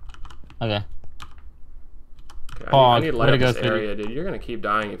 Okay. I need to light up this area, dude. You're gonna keep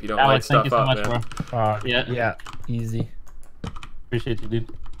dying if you don't light stuff up, man. Thank you so much, bro. Yeah, easy. Appreciate you, dude.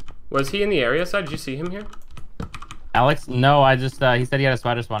 Was he in the area side? Did you see him here? Alex? No, I just he said he had a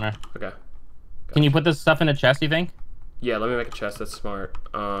spider spawner. Okay. Can you put this stuff in a chest, you think? Yeah, let me make a chest. That's smart.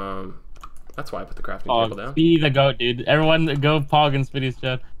 That's why I put the crafting table down. Speedy the goat, dude. Everyone go Pog and Speedy's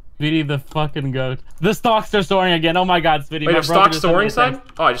chat. Speedy the fucking goat. The stocks are soaring again. Oh my god, Speedy. Wait, are stocks soaring side?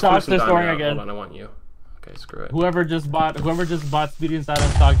 Oh, I just stocks threw some soaring diamond out. again. Hold on, I want you. Okay, screw it. Whoever just bought Speedy inside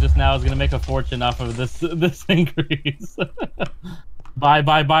of stock just now is gonna make a fortune off of this increase. Buy,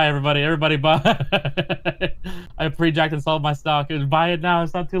 everybody. Everybody buy. I pre-jacked and sold my stock. Buy it now.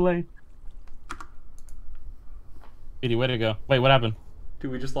 It's not too late. Speedy, way to go. Wait, what happened?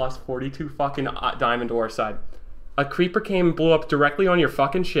 Dude, we just lost 42 fucking diamond ore side. A creeper came and blew up directly on your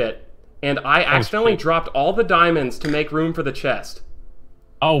fucking shit, and I accidentally dropped all the diamonds to make room for the chest.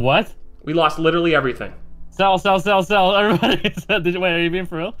 Oh, what? We lost literally everything. Sell. Everybody. Wait, are you being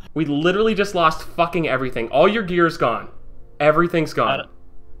for real? We literally just lost fucking everything. All your gear's gone. Everything's gone.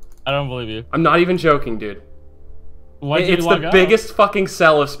 I don't believe you. I'm not even joking, dude. It's the biggest fucking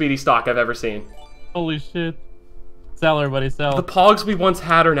sell of Speedy stock I've ever seen. Holy shit. Sell, everybody, sell. The pogs we once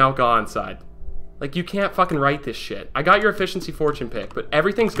had are now gone, side. Like, you can't fucking write this shit. I got your efficiency fortune pick, but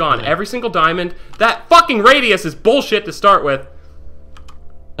everything's gone. Every single diamond. That fucking radius is bullshit to start with.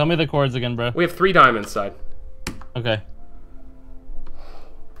 Tell me the chords again, bro. We have 3 diamonds, side. Okay.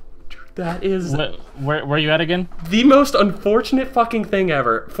 That is... Where you at again? The most unfortunate fucking thing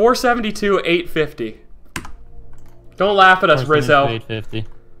ever. 472, 850. Don't laugh at us, Rizzo. 850.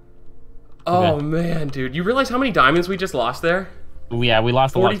 Oh man, dude, you realize how many diamonds we just lost there? Yeah, we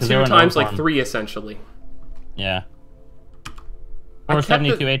lost a lot. 42 times like 3 essentially. Yeah.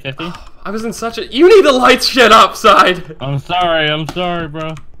 472, 850. I was in such a. You need to light shit up, Side. I'm sorry,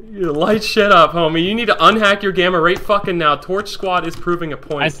 bro. You light shit up, homie. You need to unhack your gamma right fucking now. Torch Squad is proving a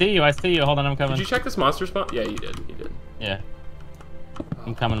point. I see you. Hold on, I'm coming. Did you check this monster spawn? Yeah, you did. You did. Yeah.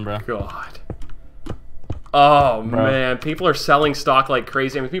 I'm coming, bro. God. Oh man, people are selling stock like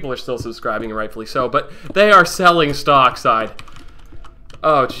crazy. I mean, people are still subscribing, and rightfully so, but they are selling stock, Side.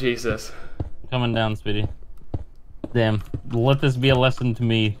 Oh Jesus. Coming down, Speedy. Damn. Let this be a lesson to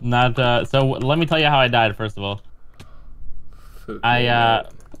me. Not so let me tell you how I died first of all. I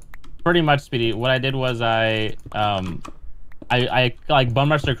pretty much, Speedy, what I did was I like bum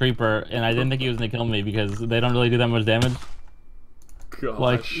rushed a creeper and I didn't think he was gonna kill me because they don't really do that much damage. Gosh.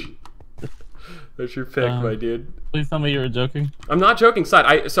 Like that's your pick, my dude. Please tell me you were joking. I'm not joking,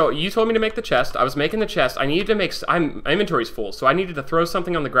 Side. So you told me to make the chest. I was making the chest. I needed to make. My inventory's full, so I needed to throw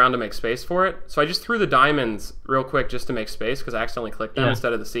something on the ground to make space for it. So I just threw the diamonds real quick just to make space because I accidentally clicked them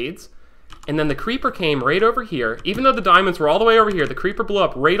instead of the seeds. And then the creeper came right over here. Even though the diamonds were all the way over here, the creeper blew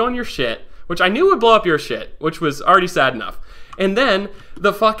up right on your shit, which I knew would blow up your shit, which was already sad enough. And then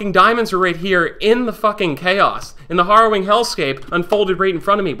the fucking diamonds were right here in the fucking chaos, in the harrowing hellscape unfolded right in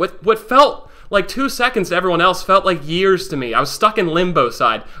front of me. What felt like 2 seconds to everyone else felt like years to me. I was stuck in limbo,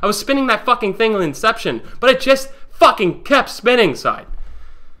 Side. I was spinning that fucking thing in Inception, but it just fucking kept spinning, Side.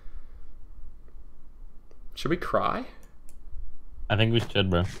 Should we cry? I think we should,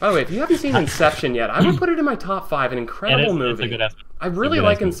 bro. By the way, if you haven't seen Inception yet, I would put it in my top 5. An incredible movie. It's a good estimate. I really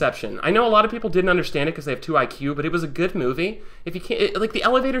like Inception. I know a lot of people didn't understand it because they have 2 IQ, but it was a good movie. If you can't, like the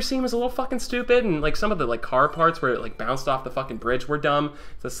elevator scene was a little fucking stupid, and like some of the like car parts where it like bounced off the fucking bridge were dumb.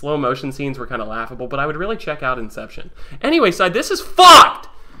 The slow motion scenes were kind of laughable, but I would really check out Inception. Anyway, Side, this is fucked.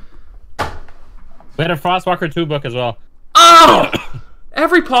 We had a Frostwalker 2 book as well. Oh.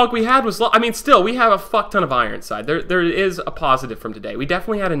 Every pog we had was, I mean, still, we have a fuck ton of iron, Side. There is a positive from today. We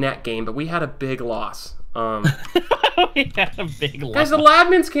definitely had a net gain, but we had a big loss. We had a big loss. Guys, the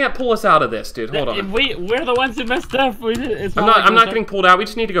Ladmins can't pull us out of this, dude. Hold on. We're the ones who messed up. I'm not getting pulled out. We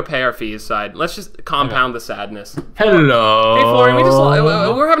just need to go pay our fees, Side. Let's just compound the sadness. Hello. Hey, Florian,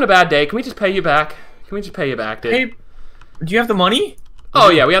 we're having a bad day. Can we just pay you back? Can we just pay you back, dude? Hey, do you have the money? Oh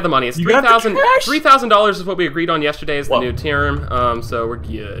yeah, we have the money. It's $3,000 is what we agreed on yesterday is the new term. So we're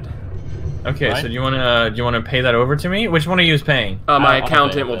good. Okay, so do you wanna pay that over to me? Which one of you is paying? My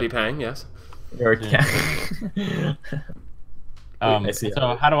accountant will be paying. Yes. Your accountant.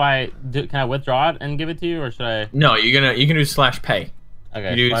 So how do I do? Can I withdraw it and give it to you, or should I? No, you can do /pay.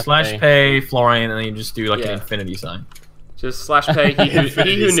 Okay. You do /pay Florian, and then you just do like an infinity sign. Just /pay he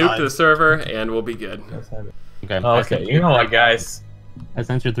who nuked the server, and we'll be good. Okay. Okay. You know what, guys? I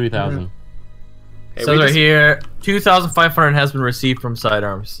sent you 3,000. Hey, So right here, 2,500 has been received from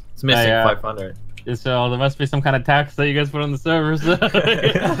Sidearms. It's missing 500. So there must be some kind of tax that you guys put on the servers.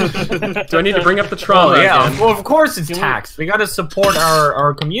 Do I need to bring up the trauma? Again? Well, of course it's tax. We got to support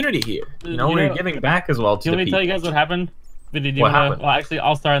our community here. You know, we're giving back as well to the people. Let me tell you guys what happened. What happened? Well, actually,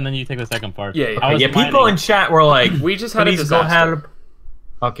 I'll start and then you take the second part. Yeah. People in chat were like, we just had a disaster.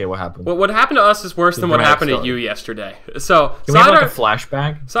 Okay, what happened? Well, what happened to us is worse than what happened to you yesterday. So, Can we have like a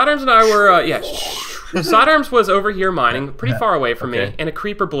flashback? Sidearms and I were, Sidearms was over here mining, pretty far away from me, and a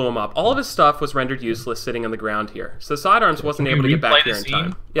creeper blew him up. All of his stuff was rendered useless sitting on the ground here. So Sidearms wasn't able to get back here in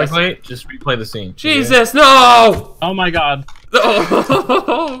time. Yes. Just replay the scene. Jesus, no! Oh my god.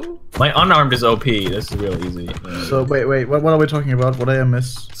 Oh. My unarmed is OP. This is real easy. So wait, what are we talking about? What did I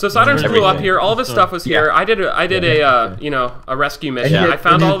miss? So Sidearms blew up here. All of his stuff was here. I did a rescue mission. I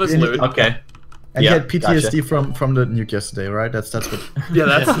found all of his loot. Okay. And he had PTSD from the nuke yesterday, right? That's what. Yeah,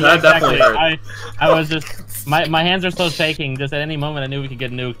 that definitely hurt. I was just my hands are still shaking. Just at any moment, I knew we could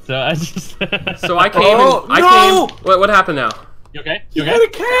get nuked. So I just. So I came. I came. What happened now? You okay? You had a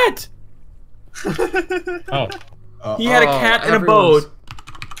cat. He had a cat in a boat.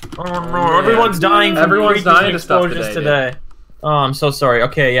 Oh no! Everyone's dying. Everyone's dying to stuff today. Oh, I'm so sorry.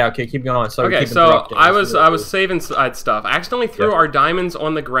 Okay, keep going. Sorry. Okay, so I was saving side stuff. I accidentally threw our diamonds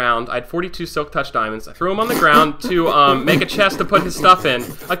on the ground. I had 42 silk touch diamonds. I threw them on the ground to make a chest to put his stuff in.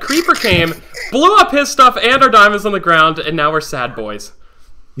 A creeper came, blew up his stuff and our diamonds on the ground, and now we're sad boys.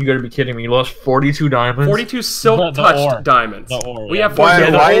 You gotta be kidding me! You lost 42 diamonds. 42 silk touched diamonds. We have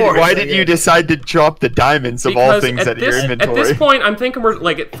 42. Why did you decide to drop the diamonds of all things at your inventory? At this point, I'm thinking we're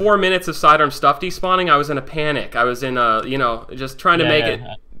like at 4 minutes of sidearm stuff despawning. I was in a panic. I was in a just trying to make it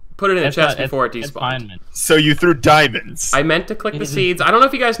put it in a It's chest not- before it it's despawned. fine, man. So you threw diamonds. I meant to click the seeds. I don't know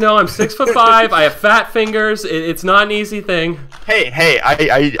if you guys know, I'm 6'5". I have fat fingers. It's not an easy thing. Hey,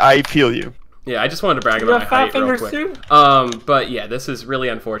 I feel you. Yeah, I just wanted to brag You about my got fat height real fingers quick. too? But yeah, this is really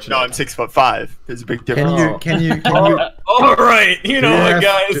unfortunate. No, I'm 5'5". There's a big difference. Can you All right, you know what,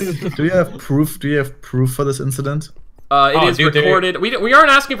 guys? do you have proof? Do you have proof for this incident? It is dude, recorded. We aren't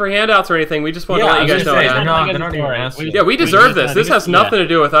asking for handouts or anything. We just want to let you guys know they're that. not even asking. Yeah, we deserve this. This has nothing to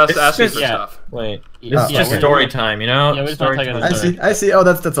do with us It's asking just- for yeah. stuff. Wait, Yeah, this is just we're- story time, you know? Yeah, we just Story wanna take time. it I see. I see. Oh,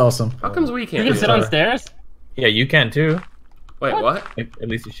 that's awesome. How comes we You can't can do sit that? on stairs. Yeah, you can too. Wait, what? At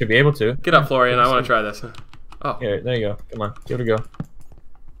least you should be able to. Get up, Florian. I want to try this. Oh, do Here, there you go. Come on, give it a go.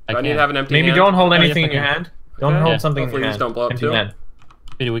 I need to have an empty Maybe hand? don't hold yes, anything I in your can. hand. Don't Okay. hold Yeah. something Hopefully in your these hand. don't blow up Empty too. hand.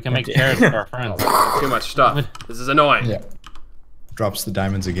 Dude, we can make chairs for our friends. Too much stuff. This is annoying. Yeah. Drops the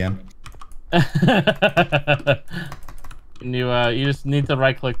diamonds again. And you just need to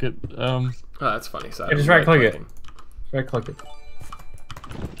right click it. Oh, that's funny. So Yeah, just right-click it. Right click it.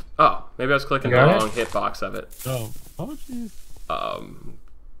 Oh, maybe I was clicking You the got it? wrong hitbox of it. Oh, oh jeez.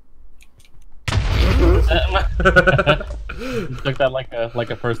 Took that like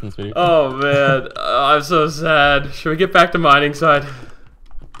a person, sweetie. Oh man, I'm so sad. Should we get back to mining side?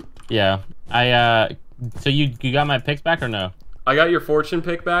 Yeah. So you got my picks back or no? I got your fortune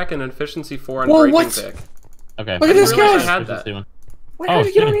pick back and an efficiency 4 and Whoa, breaking what? pick. Okay. Look at this guy. I I had that. Wait, Oh, how did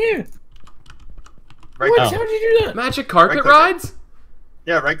you get on shit. here? Right What? Oh. How did you do that? Magic carpet Right-click it. rides?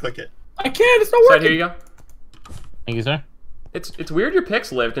 Yeah, right click it. I can't. It's not Side, working. here you go. Thank you, sir. It's weird your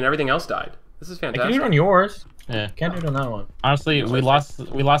picks lived and everything else died. This is I can do fantastic. it on yours. Yeah. Can't do it on that one. Honestly, we lost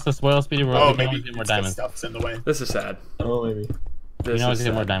the spoil speedy. We're Oh, we can maybe always get more it's got diamonds. stuff's in the way. This is sad. Oh, maybe. We This can always is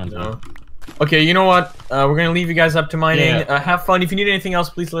get more sad. diamonds. No. man. Okay, you know what? We're gonna leave you guys up to mining. Yeah. Have fun. If you need anything else,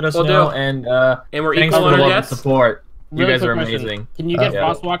 please let us Will know. do. And And we're thanks equal for on the our love and debts. support. You Really guys quick are question. amazing. Can you get yeah.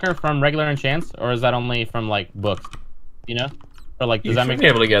 Frostwalker from regular enchants, or is that only from like books? You know, or like does You that should make be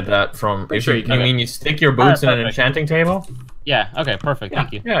able to get that from. Pretty If sure you, you can. I mean, you stick your boots in an perfect. enchanting table. Yeah. Okay. Perfect.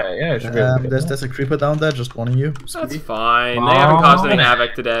 Thank you. Yeah, you should be able to get There's that. there's a creeper down there just warning you. That's fine. They haven't caused any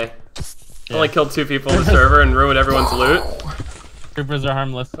havoc today. Only killed 2 people in the server and ruined everyone's loot. Creepers are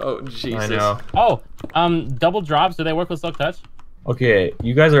harmless. Oh Jesus. I know. Oh, double drops. Do they work with Silk Touch? Okay,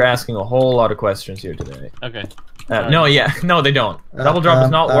 you guys are asking a whole lot of questions here today. Okay. No, yeah, no, they don't. Double drop does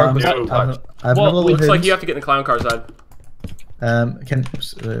not work with no. Silk Touch. I've Well, a little Looks like hint. you have to get in the clown car side. Can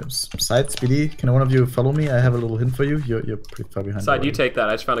side Speedy? Can one of you follow me? I have a little hint for you. You're pretty far behind. Side, you already. take that.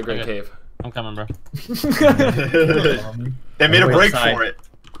 I just found a great Okay. cave. I'm coming, bro. They made a Wait, break side. for it.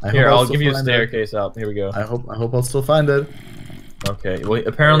 I hope Here, I'll still give you a find it. staircase up. Here we go. I hope I'll still find it. Okay. Well,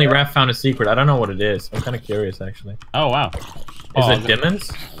 apparently Raph found a secret. I don't know what it is. I'm kind of curious, actually. Oh wow. Is Pog. it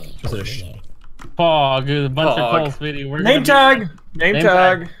diamonds? Is it a Pog, a bunch Pog. of coal, sweetie. We're name gonna be- tag? Name Name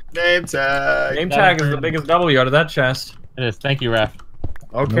tag. Name tag. Name That tag is is the for- biggest W out of that chest. It is. Thank you, Raph.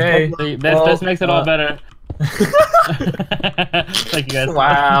 Okay. See, this, Well, this makes it all better. Thank you guys.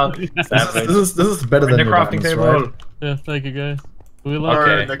 Wow. This is better In than the your crafting diamonds, table. right? Yeah, thank you guys. We love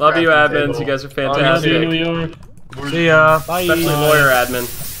Okay. you. The Love you, crafting admins. table. You guys are Love you, fantastic. New York. See ya. Bye. Especially lawyer admin.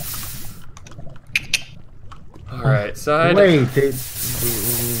 Alright, side.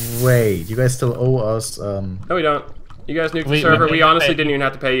 Wait, you guys still owe us No, we don't. You guys nuked the We- server. we We paid- honestly didn't even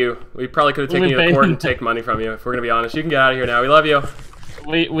have to pay you. We probably could have taken We you to paid court him. and take money from you, if we're gonna be honest. You can get out of here now. We love you.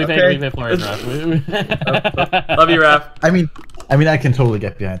 We Okay. pay Florian, Raph. Love you, Raph. I mean I can totally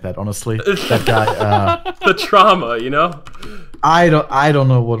get behind that, honestly. That guy The trauma, you know? I don't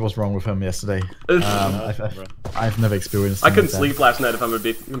know what was wrong with him yesterday. I've never experienced I something couldn't like sleep last night if I'm gonna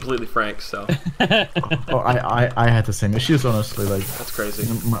be completely frank, so that. Oh, I had the same issues, honestly. Like that's crazy.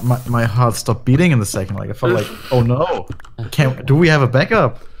 my heart stopped beating in the second. Like I felt like, oh no, do we have a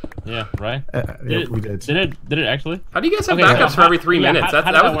backup? Yeah, right? Yeah, we did. Did it actually? How do you guys have Okay, backups so for every 3 yeah, minutes? how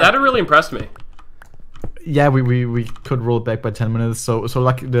did that work? That really impressed me. Yeah, we could roll it back by 10 minutes. So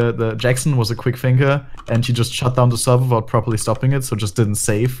like the Jackson was a quick thinker, and she just shut down the server without properly stopping it, so just didn't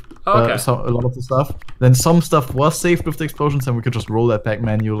save Oh, okay. so a lot of the stuff. Then some stuff was saved with the explosions, and we could just roll that back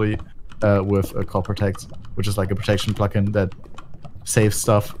manually with Call Protect, which is like a protection plugin that saves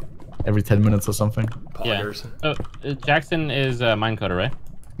stuff every 10 minutes or something. Poggers. Oh, Jackson is a minecoder, right?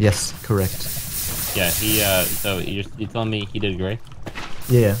 Yes, correct. Yeah, so you telling me he did great?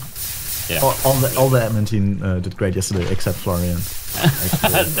 Yeah. Yeah. All the admin team did great yesterday, except Florian.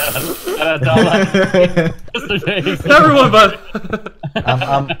 Everyone but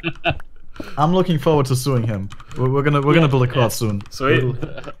I'm looking forward to suing him. We're gonna build a court soon. Sweet.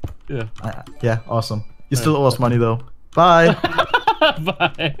 Yeah. Yeah, awesome. You still owe us money though. Bye.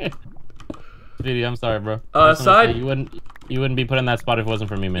 Bye. Speedy, I'm sorry, bro. Side. You wouldn't be put in that spot if it wasn't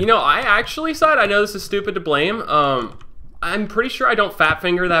for me, man. You know, I actually, Side, I know this is stupid to blame. I'm pretty sure I don't fat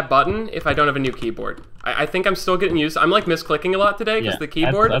finger that button if I don't have a new keyboard. I think I'm still getting used. I'm like misclicking a lot today because the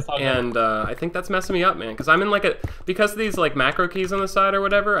keyboard, and I think that's messing me up, man. Because I'm in like because of these like macro keys on the side or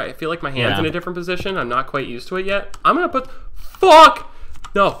whatever. I feel like my hand's in a different position. I'm not quite used to it yet. I'm gonna put fuck.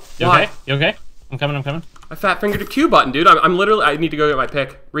 No. You okay? You okay? I'm coming. I fat fingered a Q button, dude. I'm literally. I need to go get my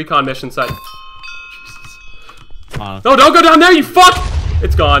pick. Recon mission site. Oh, no, don't go down there, you fuck!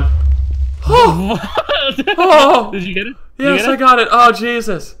 It's gone. Oh. Did you get it? Yes, I got it. Oh,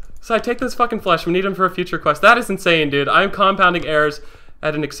 Jesus. So I take this fucking flesh. We need him for a future quest. That is insane, dude. I'm compounding errors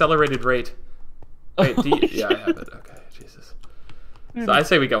at an accelerated rate. Wait, yeah, I have it. Okay, Jesus. So I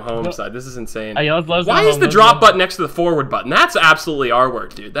say we go home, Side. This is insane. Why is the drop button next to the forward button? That's absolutely our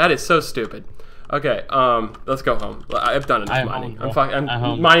work, dude. That is so stupid. Okay, let's go home. I've done enough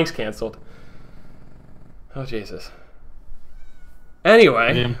mining. Mining's canceled. Oh, Jesus.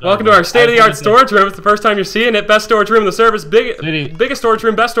 Anyway, welcome to our state-of-the-art storage room. It's the first time you're seeing it. Best storage room in the service. Biggest storage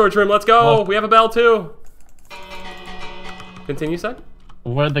room, best storage room. Let's go. We have a bell, too. Continue, Side?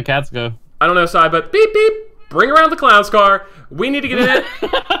 Where'd the cats go? I don't know, Side, but beep, beep. Bring around the clown's car. We need to get in it.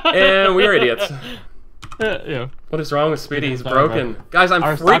 And we are idiots. Yeah. What is wrong with Speedy? He's broken. Guys, I'm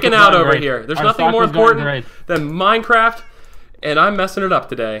freaking out over here. There's nothing more important than Minecraft, and I'm messing it up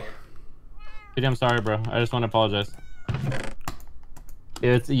today. Speedy, I'm sorry, bro. I just want to apologize.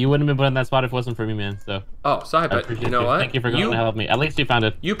 You wouldn't have been put in that spot if it wasn't for me, man. So. Oh, sorry, but you know what? Thank you for going to help me. At least you found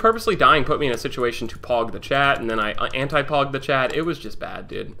it. You purposely dying put me in a situation to pog the chat, and then I anti-pogged the chat. It was just bad,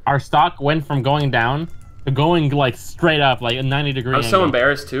 dude. Our stock went from going down to going like straight up, like a 90-degree. I'm so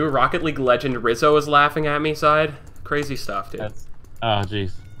embarrassed too. Rocket League legend Rizzo is laughing at me, Side. Crazy stuff, dude. Oh,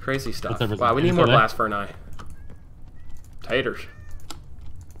 jeez. Crazy stuff. Wow, we need more blast for an eye. Taters.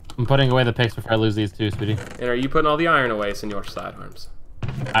 I'm putting away the picks before I lose these two, Speedy. And are you putting all the iron away, Senor Sidearms?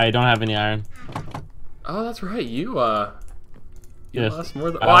 I don't have any iron. Oh, that's right. You lost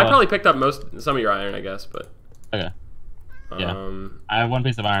more than... Well, I probably picked up some of your iron, I guess, but... Okay. Yeah. I have one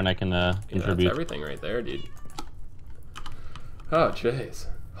piece of iron I can contribute. That's everything right there, dude. Oh, jeez.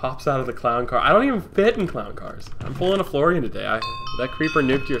 Hops out of the clown car. I don't even fit in clown cars. I'm pulling a Florian today. That creeper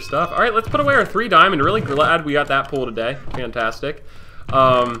nuked your stuff. All right, let's put away our 3 diamond. Really glad we got that pull today. Fantastic.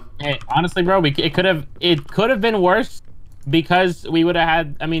 Hey, honestly, bro, it could have been worse because we would have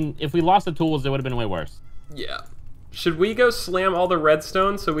had. I mean, if we lost the tools, it would have been way worse. Yeah. Should we go slam all the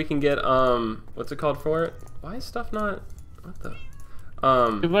redstone so we can get what's it called for it? Why is stuff not? What the?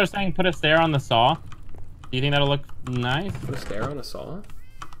 People are saying put a stair on the saw. Do you think that'll look nice? Put a stair on a saw?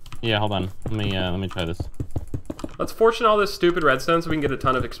 Yeah, hold on. Let me try this. Let's fortune all this stupid redstone so we can get a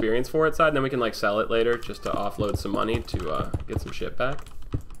ton of experience for it, Side, and then we can like sell it later just to offload some money to get some shit back.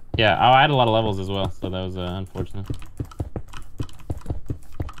 Yeah, I had a lot of levels as well, so that was unfortunate.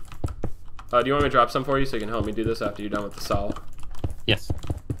 Do you want me to drop some for you so you can help me do this after you're done with the saw? Yes.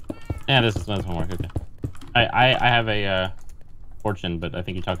 Yeah, this one work. Okay. I have a fortune, but I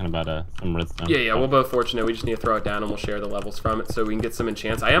think you're talking about some redstone. Yeah, we'll both fortunate. We just need to throw it down and we'll share the levels from it so we can get some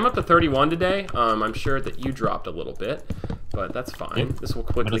enchants. I am up to 31 today. I'm sure that you dropped a little bit, but that's fine. Yep. This will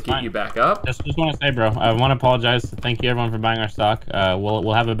quickly get you back up. Just want to say, bro, I want to apologize. Thank you everyone for buying our stock.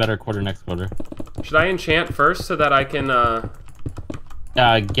 We'll have a better quarter next quarter. Should I enchant first so that I can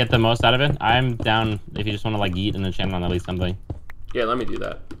get the most out of it? I'm down if you just want to like yeet and enchant on at least something. Yeah, let me do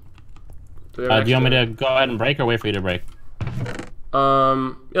that. Do you want me to go ahead and break or wait for you to break?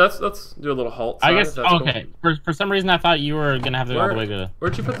 Yeah, let's do a little halt. I guess. Okay. Cool. For some reason, I thought you were gonna have to go all the way to.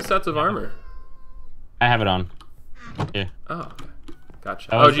 Where'd you put the sets of armor? I have it on. Yeah. Oh, okay. Gotcha.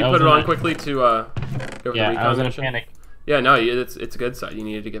 Did you put it on quickly to go for the recon I was in a mission? panic. Yeah, no, it's a good set. You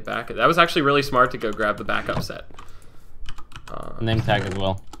needed to get back. That was actually really smart to go grab the backup set. Name tag as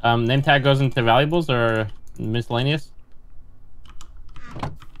well. Name tag goes into valuables or miscellaneous?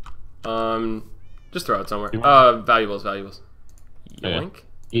 Just throw it somewhere. Valuables. Yoink.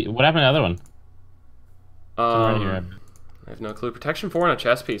 What happened to the other one? Right here. I have no clue. Protection 4 and a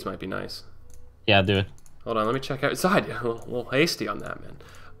chest piece might be nice. Yeah, do it. Hold on, let me check out. Side, a little hasty on that, man.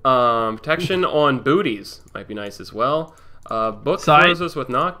 Protection on booties might be nice as well. Book closes with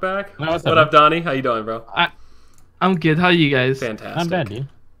knockback. What up, Donnie? How you doing, bro? I'm good. How are you guys? Fantastic. Not bad, dude.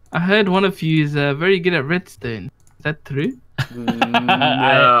 I heard one of you is very good at redstone. Is that true?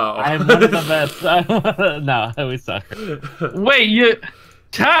 No. I'm one of the best. No, we suck. Wait, you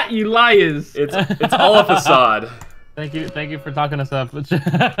liars! It's all a facade. Thank you for talking us up.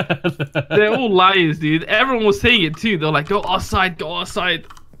 They're all liars, dude. Everyone was saying it too. They're like, go outside, go outside.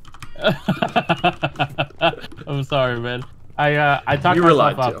 I'm sorry, man. I talked You were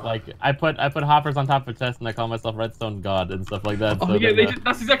myself lied up. to. Like I put hoppers on top of chests and I call myself Redstone God and stuff like that. Oh so yeah, then,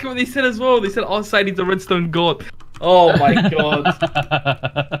 that's exactly what they said as well. They said our side needs a redstone god. Oh my god.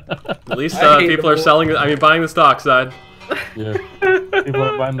 At least I hate people the are bull- selling. I mean, buying the stock side. Yeah. People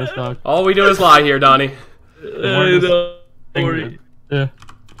are buying this stock. All we do is lie here, Donnie. No worry. Yeah.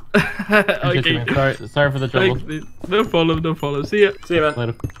 Okay. Sorry for the trouble. Thanks, no problem, no problem. See ya. See you, man.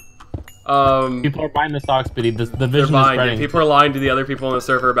 Later. Um, People are buying the stock, Speedy. The they're vision is buying it. spreading. People are lying to the other people on the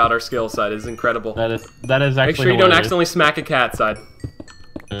server about our skill side. It's incredible. That is actually. Make sure you don't accidentally smack a cat side.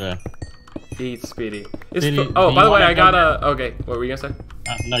 Yeah. Eat Speedy. Speedy, Oh, do by you the way, wanna I got go- a. Okay, what were you gonna say?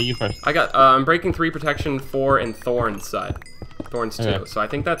 No, you first. I got. I'm breaking 3, protection 4, and thorns side. Thorns 2. Okay. So I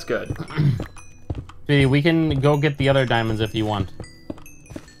think that's good. Speedy, we can go get the other diamonds if you want.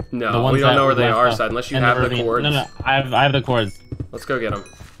 The No, ones we don't that know where they left are up side unless you in have the ravine. cords. No, I have the cords. Let's go get them.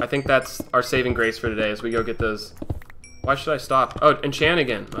 I think that's our saving grace for today as we go get those. Why should I stop? Oh, enchant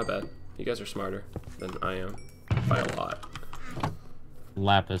again. My bad. You guys are smarter than I am by a lot.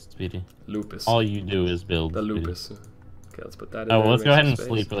 Lapis, Speedy. Lupus. All you do is build. The Speedy. lupus. Okay, let's put that in Oh, there, well, let's make go ahead some and space.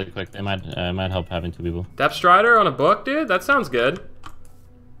 sleep really quick. It might help having 2 people. Depth Strider on a book, dude? That sounds good.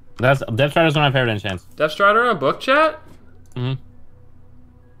 Death Strider's one of my favorite enchants. Depth Strider on a book, chat? Mm-hmm.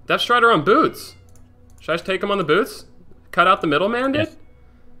 Depth Strider on boots. Should I just take him on the boots? Cut out the middleman, dude? Yes.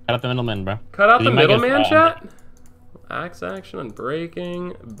 Cut out the middleman, bro. Cut out You the might get, middleman, chat? Axe action and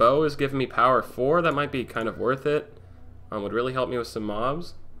breaking. Bow is giving me power 4. That might be kind of worth it. Would really help me with some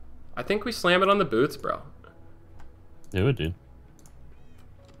mobs. I think we slam it on the boots, bro. Do it, dude.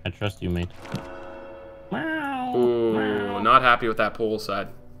 I trust you, mate. Ooh, not happy with that pool side.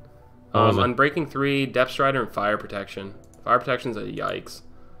 What was it? Unbreaking 3, Depth Strider, and Fire Protection. Fire Protection's a yikes.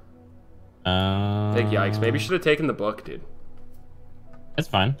 Big yikes. Maybe should have taken the book, dude. It's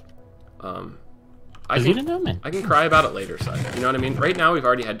fine. I Cause you can, didn't know me. I can cry about it later, side. You know what I mean? Right now, we've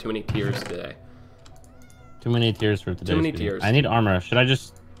already had too many tears today. Too many tears for today. Too many Speedy. tears. I need armor. Should I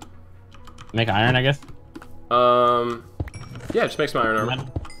just make iron, I guess? Yeah, just make some iron armor.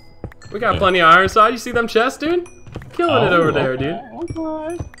 Might- We got plenty of iron side. You see them chests, dude? Killing it Oh, over there, dude.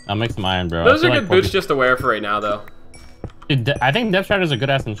 Okay. I'll make some iron, bro. Those I are feel good like boots just to wear for right now, though. Dude, I think Depth Strider's a good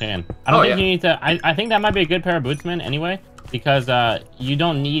ass enchant. I don't Oh, think yeah. you need to. I think that might be a good pair of boots, man. Anyway, because you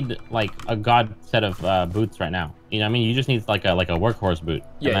don't need like a god set of boots right now. You know what I mean? You just need like a workhorse boot.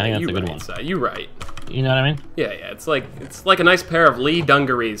 Yeah, and I think that's you a good right, one. side. You right. You know what I mean? Yeah, yeah. It's like a nice pair of Lee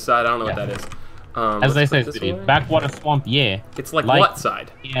dungarees side. I don't know what Yeah. that is. As they let's say, put this Speedy, away. backwater swamp, yeah. It's like, like- what side?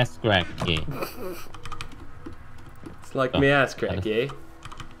 Yes, correct, yeah. It's like Oh, me ass crack, yeah?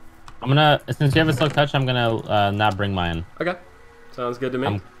 I'm gonna, since you have a silk touch, I'm gonna not bring mine. Okay. Sounds good to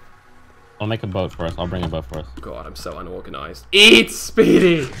me. I'll make a boat for us. I'll bring a boat for us. God, I'm so unorganized. Eat,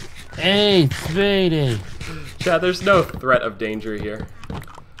 Speedy! Hey, Speedy! Chad, there's no threat of danger here.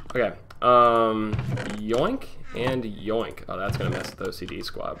 Okay. Yoink and yoink. Oh, that's gonna mess with OCD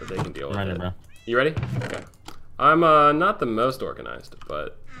squad, but they can deal with I'm ready, it. bro. You ready? Okay. I'm not the most organized,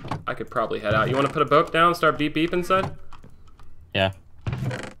 but I could probably head out. You want to put a boat down, start beep beep inside? Yeah.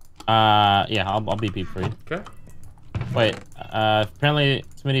 Yeah, I'll beep beep for you. Okay. Wait, apparently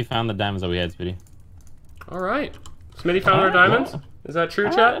Smitty found the diamonds that we had, Smitty. All right. Smitty found our Alright, diamonds. well. Is that true,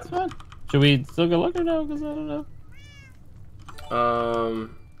 Alright, chat? that's fine. Should we still go look or no? Because I don't know.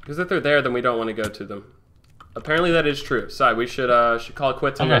 Because if they're there, then we don't want to go to them. Apparently that is true. Sai, we should call it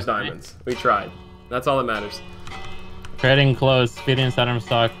quits on Okay. those diamonds. We tried. That's all that matters. Trading closed. Speedy and Saturn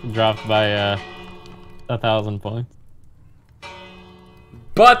stock dropped by 1,000 points.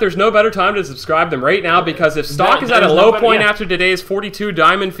 But there's no better time to subscribe than right now, because if stock No, is at a there's low no better- point yeah. after today's 42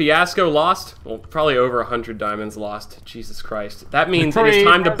 diamond fiasco lost, well, probably over 100 diamonds lost. Jesus Christ. That means it is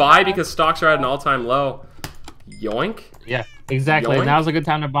time to buy because stocks are at an all-time low. Yoink. Yeah, exactly. Yoink. Now's a good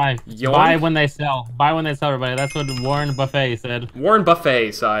time to buy. Yoink. Buy when they sell. Buy when they sell, everybody. That's what Warren Buffett said. Warren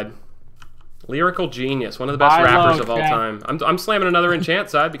Buffett side. Lyrical genius, one of the best Buy rappers low, of all chat. time. I'm slamming another enchant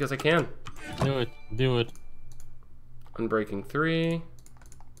side because I can. Do it. Do it. Unbreaking 3.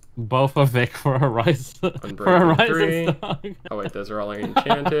 Bofa Vic for a rise. For a Unbreaking rise 3. in stock. Oh wait, those are all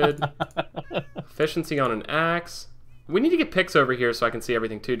enchanted. Efficiency on an axe. We need to get picks over here so I can see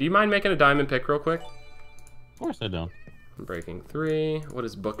everything too. Do you mind making a diamond pick real quick? Of course I don't. Unbreaking 3. What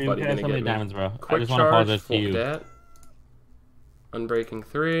is Book You Buddy guys gonna so get many me? diamonds, bro. I Quick just want to charge, apologize to full you. debt. Unbreaking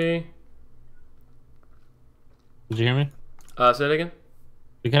 3. Did you hear me? Say it again.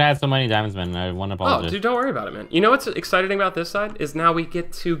 We could have had so many diamonds, man. I want to Oh, apologize. dude, don't worry about it, man. You know what's exciting about this side is now we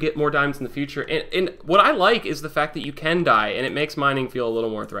get to get more diamonds in the future. And what I like is the fact that you can die, and it makes mining feel a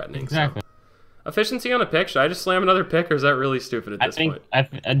little more threatening. Exactly. So. Efficiency on a pick. Should I just slam another pick, or is that really stupid at I this think.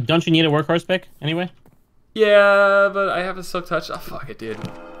 point? Don't you need a workhorse pick anyway? Yeah, but I have a silk touch. Oh, fuck it, dude.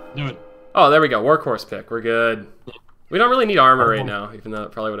 Do it. Oh, there we go. Workhorse pick. We're good. We don't really need armor right now, even though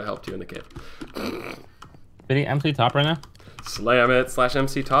it probably would have helped you in the cave. Hitting MC top right now. Slam it.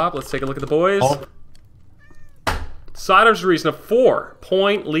 /MC top. Let's take a look at the boys. Oh. Sidearms reason a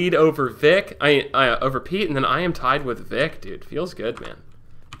 4-point lead over Vic. Over Pete, and then I am tied with Vic, dude. Feels good, man.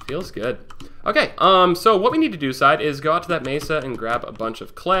 Feels good. Okay, so what we need to do, Side, is go out to that mesa and grab a bunch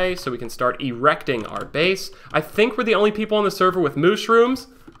of clay so we can start erecting our base. I think we're the only people on the server with mushrooms.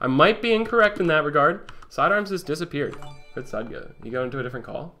 I might be incorrect in that regard. Sidearms has disappeared. Where'd Side go? You go into a different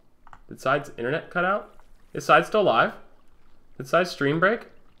call? Did Side's internet cut out? Is Side still live? Did Side's stream break?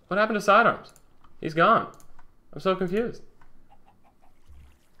 What happened to Sidearms? He's gone. I'm so confused.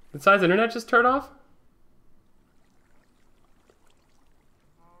 Did Side's internet just turn off?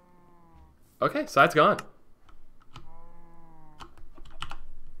 Okay, Side's gone.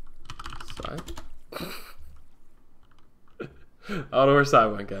 Side? I don't know where Side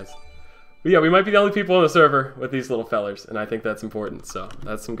went, guys. But yeah, we might be the only people on the server with these little fellers, and I think that's important, so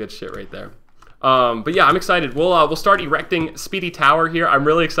that's some good shit right there. But yeah, I'm excited. We'll start erecting Speedy Tower here. I'm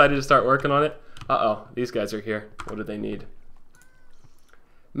really excited to start working on it. Uh-oh, these guys are here. What do they need?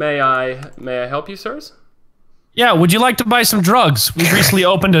 May I help you, sirs? Yeah, would you like to buy some drugs? We've recently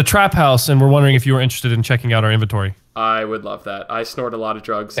opened a trap house, and we're wondering if you were interested in checking out our inventory. I would love that. I snort a lot of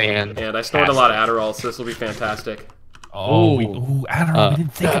drugs, and I snort a lot of Adderall, so this will be fantastic. Oh, Adderall, we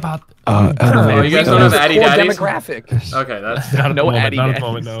didn't think about... Oh, you guys don't have Addy Daddies? Demographic. Okay, that's... No Addy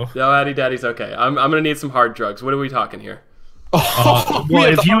Daddies. No Addy Daddies, okay. I'm gonna need some hard drugs. What are we talking here? Well,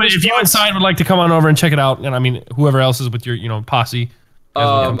 if you inside would like to come on over and check it out, and I mean, whoever else is with your, posse...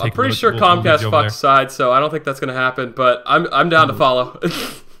 I'm pretty sure Comcast fucks Side, so I don't think that's gonna happen. But I'm down to follow.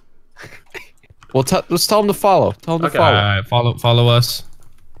 Well, let's tell him to follow. Tell him to follow. All right, follow us.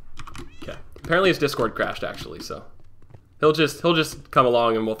 Okay. Apparently his Discord crashed actually, so he'll just come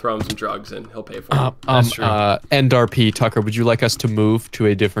along and we'll throw him some drugs and he'll pay for it. That's true. NRP Tucker, would you like us to move to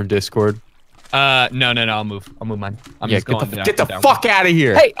a different Discord? No, I'll move mine. Get the fuck out of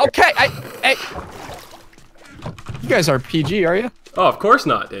here. Hey, okay, hey. You guys aren't PG, are you? Oh, of course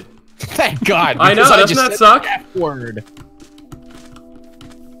not, dude. Thank God. I know, doesn't that suck? Word.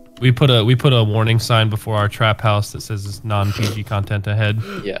 We put a warning sign before our trap house that says it's non-PG content ahead.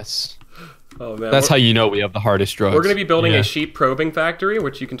 Yes. Oh man. That's how you know we have the hardest drugs. We're gonna be building a sheep probing factory,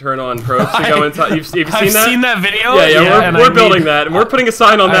 which you can turn on probes to go inside. You've seen that? I've seen that video. Yeah, we're building that, and we're putting a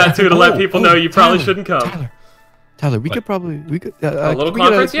sign on that too to let people know you probably shouldn't come. Tyler, we could a little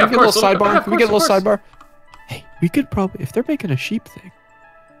conference. Yeah, of course. Sidebar. Can we get a little sidebar? Hey, we could probably, if they're making a sheep thing,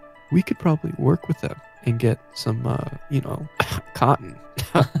 we could probably work with them and get some, cotton.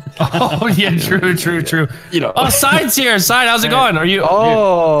 Oh yeah, true. Oh, Side's here. Side, how's it going? Are you?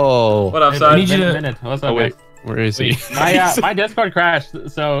 Oh. What up, Side? Minute. What's up, wait. Where is he? My Discord crashed,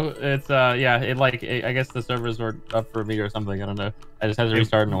 so it's I guess the servers were up for me or something. I don't know. I just had to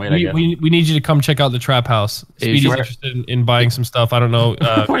restart and wait. I guess. We need you to come check out the trap house. Speedy's interested in buying some stuff. I don't know.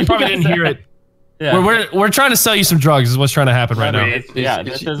 You probably didn't hear it. Yeah. We're trying to sell you some drugs. Is what's trying to happen right now.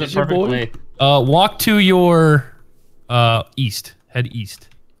 This is a perfect way. Walk to your east. Head east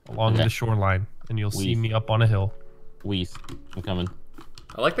along the shoreline, and you'll see me up on a hill. I'm coming.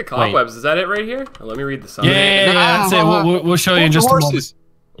 I like the cobwebs. Is that it right here? Let me read the sign. Yeah, that's it. We'll show you in just a moment.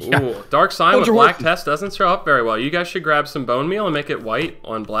 Ooh, dark sign with black test doesn't show up very well. You guys should grab some bone meal and make it white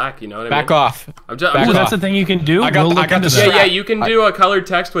on black. You know what I mean? Back off. That's the thing you can do. I got that. Yeah, you can do a colored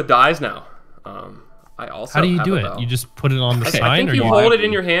text with dyes now. I also. How do you do it? You just put it on the sign, I think or you hold it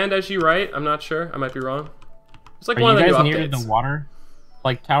in your hand as you write. I'm not sure. I might be wrong. It's like one of the new updates. Near the water,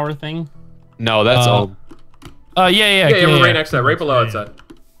 tower thing? No, that's old. Yeah, we're right next to that, right below it.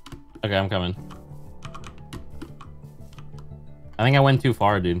 Okay, I'm coming. I think I went too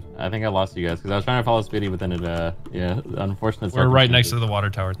far, dude. I think I lost you guys because I was trying to follow Speedy, but then it, unfortunate. We're right next to the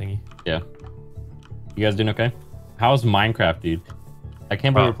water tower thingy. Yeah. You guys doing okay? How's Minecraft, dude? I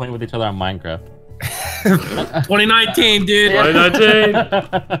can't believe we're playing with each other on Minecraft. 2019, dude.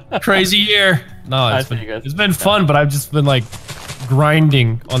 2019. Crazy year. No, it's been fun, but I've just been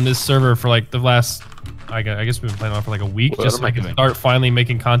grinding on this server for the last. I guess we've been playing on for a week, just so I can start finally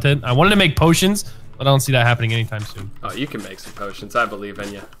making content. I wanted to make potions, but I don't see that happening anytime soon. Oh, you can make some potions. I believe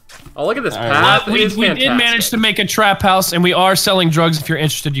in you. Oh, look at this path. We did manage to make a trap house, and we are selling drugs. If you're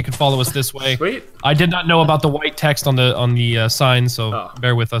interested, you can follow us this way. Sweet. I did not know about the white text on the sign, so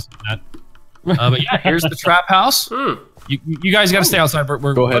bear with us on that. But yeah, here's the trap house. You guys got to stay outside.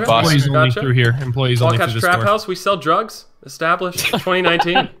 We're Go ahead, boss. Employees only through here. Employees only through this trap door. house. We sell drugs. Established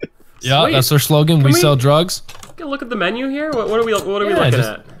 2019. Yeah, that's our slogan. We sell drugs. Look at the menu here. What are we looking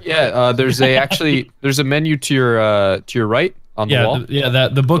at? Yeah, there's a menu to your right on the wall.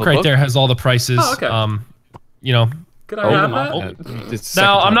 The book right there has all the prices. Oh, okay. You know. Could I have that?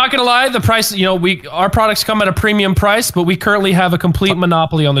 Now, I'm not gonna lie, the price, you know, our products come at a premium price, but we currently have a complete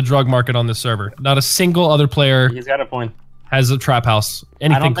monopoly on the drug market on this server. Not a single other player He's got a point. Has a trap house.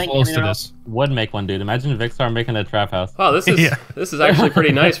 Anything close to this. Would make one, dude. Imagine Vixar making a trap house. Oh, this is actually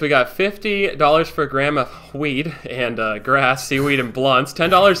pretty nice. We got $50 for a gram of weed and grass, seaweed, and blunts.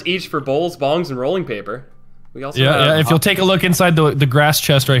 $10 each for bowls, bongs, and rolling paper. We also have, if you'll take a look inside the grass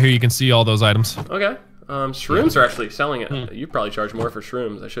chest right here, you can see all those items. Okay. Shrooms are actually selling it. You probably charge more for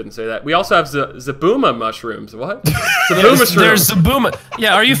shrooms. I shouldn't say that. We also have Zabuma mushrooms. What? Zabuma shrooms. There's Zabuma.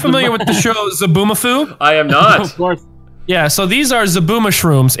 Yeah, are you familiar with the show Zaboomafoo? I am not. Of course. Yeah, so these are Zabuma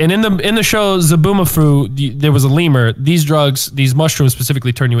shrooms, and in the show Zaboomafoo, there was a lemur. These mushrooms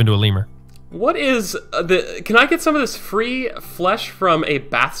specifically turn you into a lemur. What is can I get some of this free flesh from a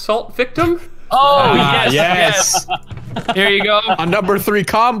bath salt victim? Oh, yes. Here you go. A number 3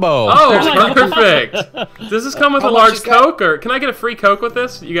 combo. Oh, perfect. Does this come with a large Coke, or can I get a free Coke with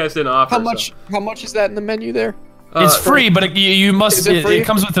this? You guys didn't offer. How much is that in the menu there? It's free, but you must. It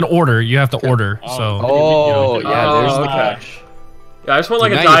comes with an order. You have to order. So. Oh, yeah. There's the catch. Yeah, I just want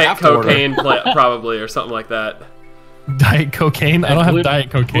like a diet cocaine probably, or something like that. Diet cocaine? I don't have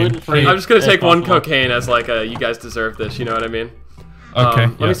diet cocaine. I'm just gonna take one cocaine as like a you guys deserve this. You know what I mean? Okay.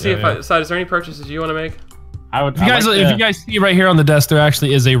 Let me see if I decide. Is there any purchases you want to make? If you guys see right here on the desk, there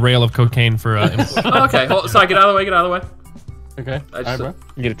actually is a rail of cocaine for. Oh, okay. So get out of the way. Get out of the way. Okay. All right, bro.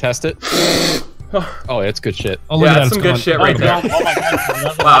 You gonna test it? Oh, it's good shit. Oh, yeah, that's some good shit right there. Oh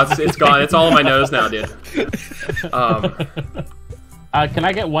my God. Wow, it's gone. It's all in my nose now, dude. Can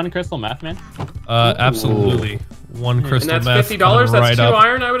I get one crystal meth, man? Absolutely. One crystal meth. And that's $50. That's 2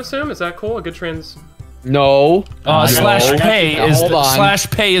 iron, I would assume. Is that cool? A good trans. No. Slash pay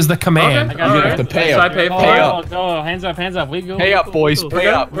is the command. Okay. All right. The pay up. Pay up. Go. Hands up. We go. Pay up, boys. Pay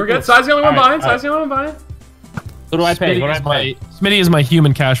up. We're good. Size the only one buying. Size the only one buying. Who do I pay? Smitty is my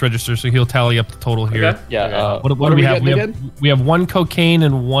human cash register, so he'll tally up the total here. Okay. Yeah. What do we have? We have one cocaine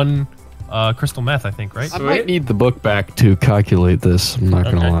and one crystal meth, I think, right? I might need the book back to calculate this. I'm not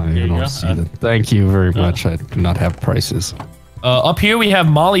gonna lie. I don't see that. Thank you very much. I do not have prices. Up here we have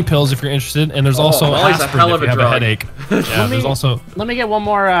Molly pills if you're interested, and there's also aspirin if you have a headache. Yeah, there's also. Let me get one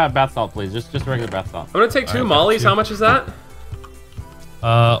more bath salt, please. Just regular bath salt. I'm gonna take 2 Mollies. How much is that?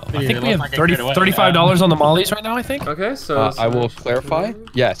 I think we have $35 on the Mollies right now, I think. Okay, so I will clarify.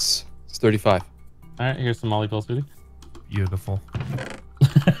 Yes, it's 35. All right, here's some Molly pills, sweetie. Beautiful.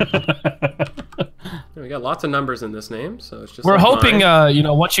 We got lots of numbers in this name, so it's just. We're hoping,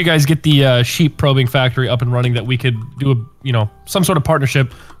 once you guys get the sheep probing factory up and running, that we could do some sort of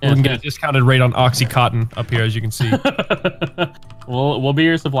partnership. We can get a discounted rate on OxyContin up here, as you can see. We'll be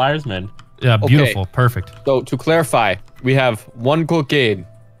your suppliers, man. Yeah, beautiful, perfect. So to clarify, we have 1 cocaine.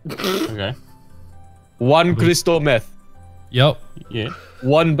 Okay. 1 crystal meth. Yep. Yeah.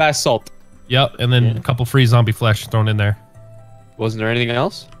 1 bath salt. Yep, and then a couple free zombie flesh thrown in there. Wasn't there anything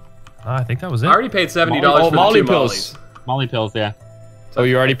else? I think that was it. I already paid $70 for Molly the 2 pills. Molly pills, yeah. Oh,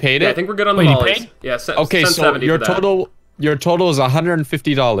 you already paid it? Yeah, I think we're good on the Mollies. Paid? Yeah. Okay, so your total is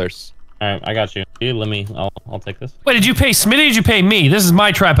 $150. All right, I got you. I'll take this. Wait, did you pay Smitty or did you pay me? This is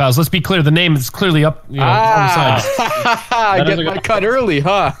my trap house. Let's be clear. The name is clearly up on the side. I get my cut early,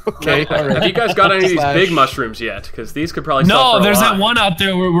 huh? Okay. All right. Have you guys got any of these big mushrooms yet? Because these could probably sell for a there's lot. that one out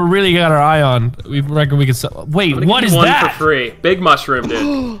there we're really got our eye on. We reckon we can sell. Wait, what is one that? For free. Big mushroom,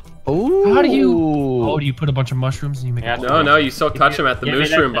 dude. Ooh. How do you? Oh, do you put a bunch of mushrooms and you make? No, you still touch them at the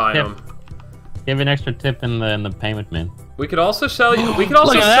mushroom biome. Give an extra tip in the payment, man. We could also sell you. We could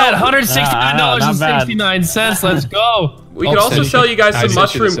also Look sell at that, $169.69. Let's go. We could also sell you guys some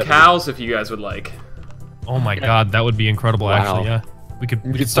mushroom cows if you guys would like. Oh my God, that would be incredible. Actually, yeah. We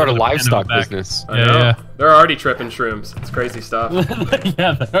could start a livestock business. Yeah. They're already tripping shrooms. It's crazy stuff.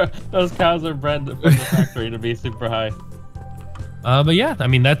 Yeah, those cows are bred from the factory to be super high. But yeah, I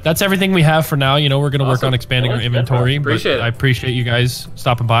mean that's everything we have for now. We're gonna work on expanding our inventory. Appreciate it. I appreciate you guys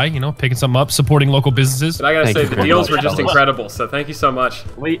stopping by. Picking something up, supporting local businesses. But I gotta say, the deals were just incredible. So thank you so much.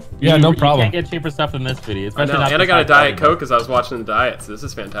 Yeah, no problem. You can't get cheaper stuff than this video. I know, and I got a Diet Coke because I was watching the diet. So this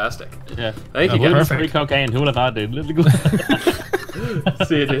is fantastic. Yeah. Thank you, guys. Free cocaine. Who would have thought, dude?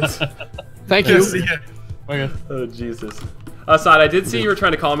 See you, dudes. Thank you. Oh Jesus. Assad, I did see you were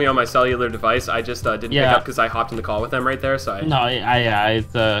trying to call me on my cellular device. I just didn't pick up because I hopped in the call with them right there. So sorry.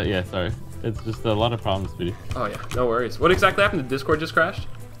 It's just a lot of problems, Speedy. Oh yeah, no worries. What exactly happened? Did Discord just crashed?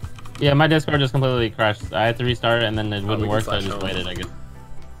 Yeah, my Discord just completely crashed. I had to restart it and then it wouldn't work, so I just waited, I guess.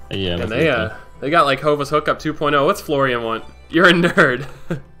 Yeah. And they got like Hova's Hookup 2.0. What's Florian want? You're a nerd.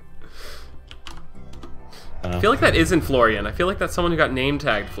 I feel like that isn't Florian. I feel like that's someone who got name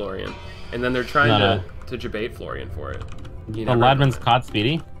tagged Florian, and then they're trying to debate Florian for it. The Ladman's caught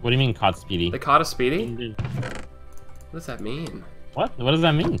Speedy? What do you mean caught Speedy? They caught a Speedy? What does that mean? What? What does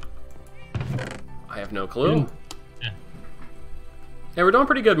that mean? I have no clue. Yeah, we're doing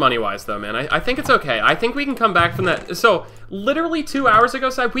pretty good money-wise, though, man. I think it's okay. I think we can come back from that. So, literally 2 hours ago,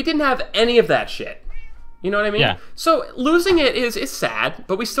 we didn't have any of that shit. You know what I mean? Yeah. So, losing it is sad,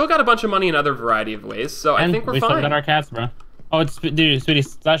 but we still got a bunch of money in other variety of ways, so I think we're fine. We still got our cats, bro. Oh, it's, dude, sweetie,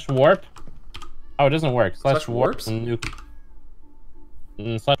 slash warp? Oh, it doesn't work. Slash warp nuke.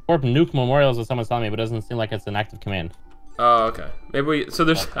 Slash warp nuke memorials is someone's telling me, but it doesn't seem like it's an active command. Oh, okay. Maybe we... So,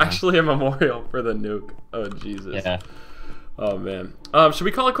 there's actually a memorial for the nuke. Oh, Jesus. Yeah. Oh, man. Should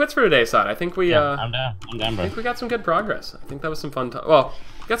we call it quits for today, Side? I think we, I'm down. I'm down, bro. I think we got some good progress. I think that was some fun time. Well,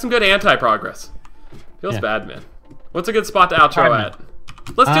 we got some good anti-progress. Feels bad, man. What's a good spot to outro at?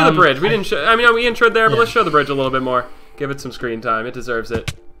 Let's do the bridge. We didn't show... I mean, we introed there, but let's show the bridge a little bit more. Give it some screen time. It deserves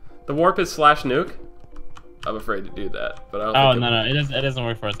it. The warp is slash nuke. I'm afraid to do that, but I don't think no. It doesn't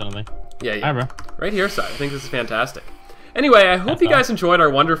work for us, I don't think. Yeah. All right, bro. Right here, Side. I think this is fantastic. Anyway, I hope you guys enjoyed our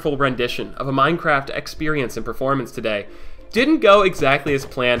wonderful rendition of a Minecraft experience and performance today. Didn't go exactly as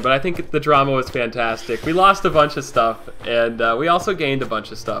planned, but I think the drama was fantastic. We lost a bunch of stuff, and we also gained a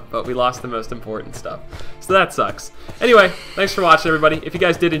bunch of stuff, but we lost the most important stuff. So that sucks. Anyway, thanks for watching, everybody. If you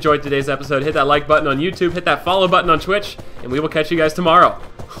guys did enjoy today's episode, hit that like button on YouTube, hit that follow button on Twitch, and we will catch you guys tomorrow.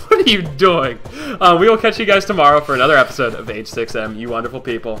 What are you doing? We will catch you guys tomorrow for another episode of H6M. You wonderful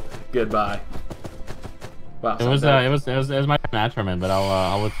people. Goodbye. Wow, it was my outro, man. But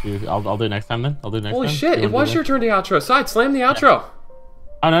I'll let you. I'll do it next time then. I'll do it next time. Holy shit! It was your turn to outro. Side, slam the outro.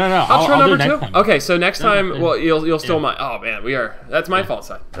 Oh no. Outro I'll number 2. Okay, so next time, Yeah. well, you'll still my. Oh man, we are. That's my fault,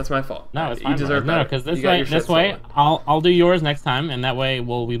 Side. That's my fault. No, it's fine, you deserve no, better. because this way, I'll do yours next time, and that way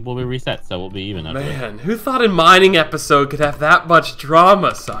we'll be reset, so we'll be even. Man, who thought a mining episode could have that much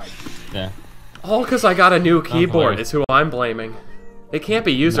drama, Side? Yeah. All because I got a new keyboard is who I'm blaming. It can't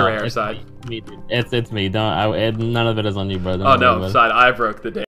be user error, Side. It's me. Don't. None of it is on you, brother. Oh no, Side. I broke the day.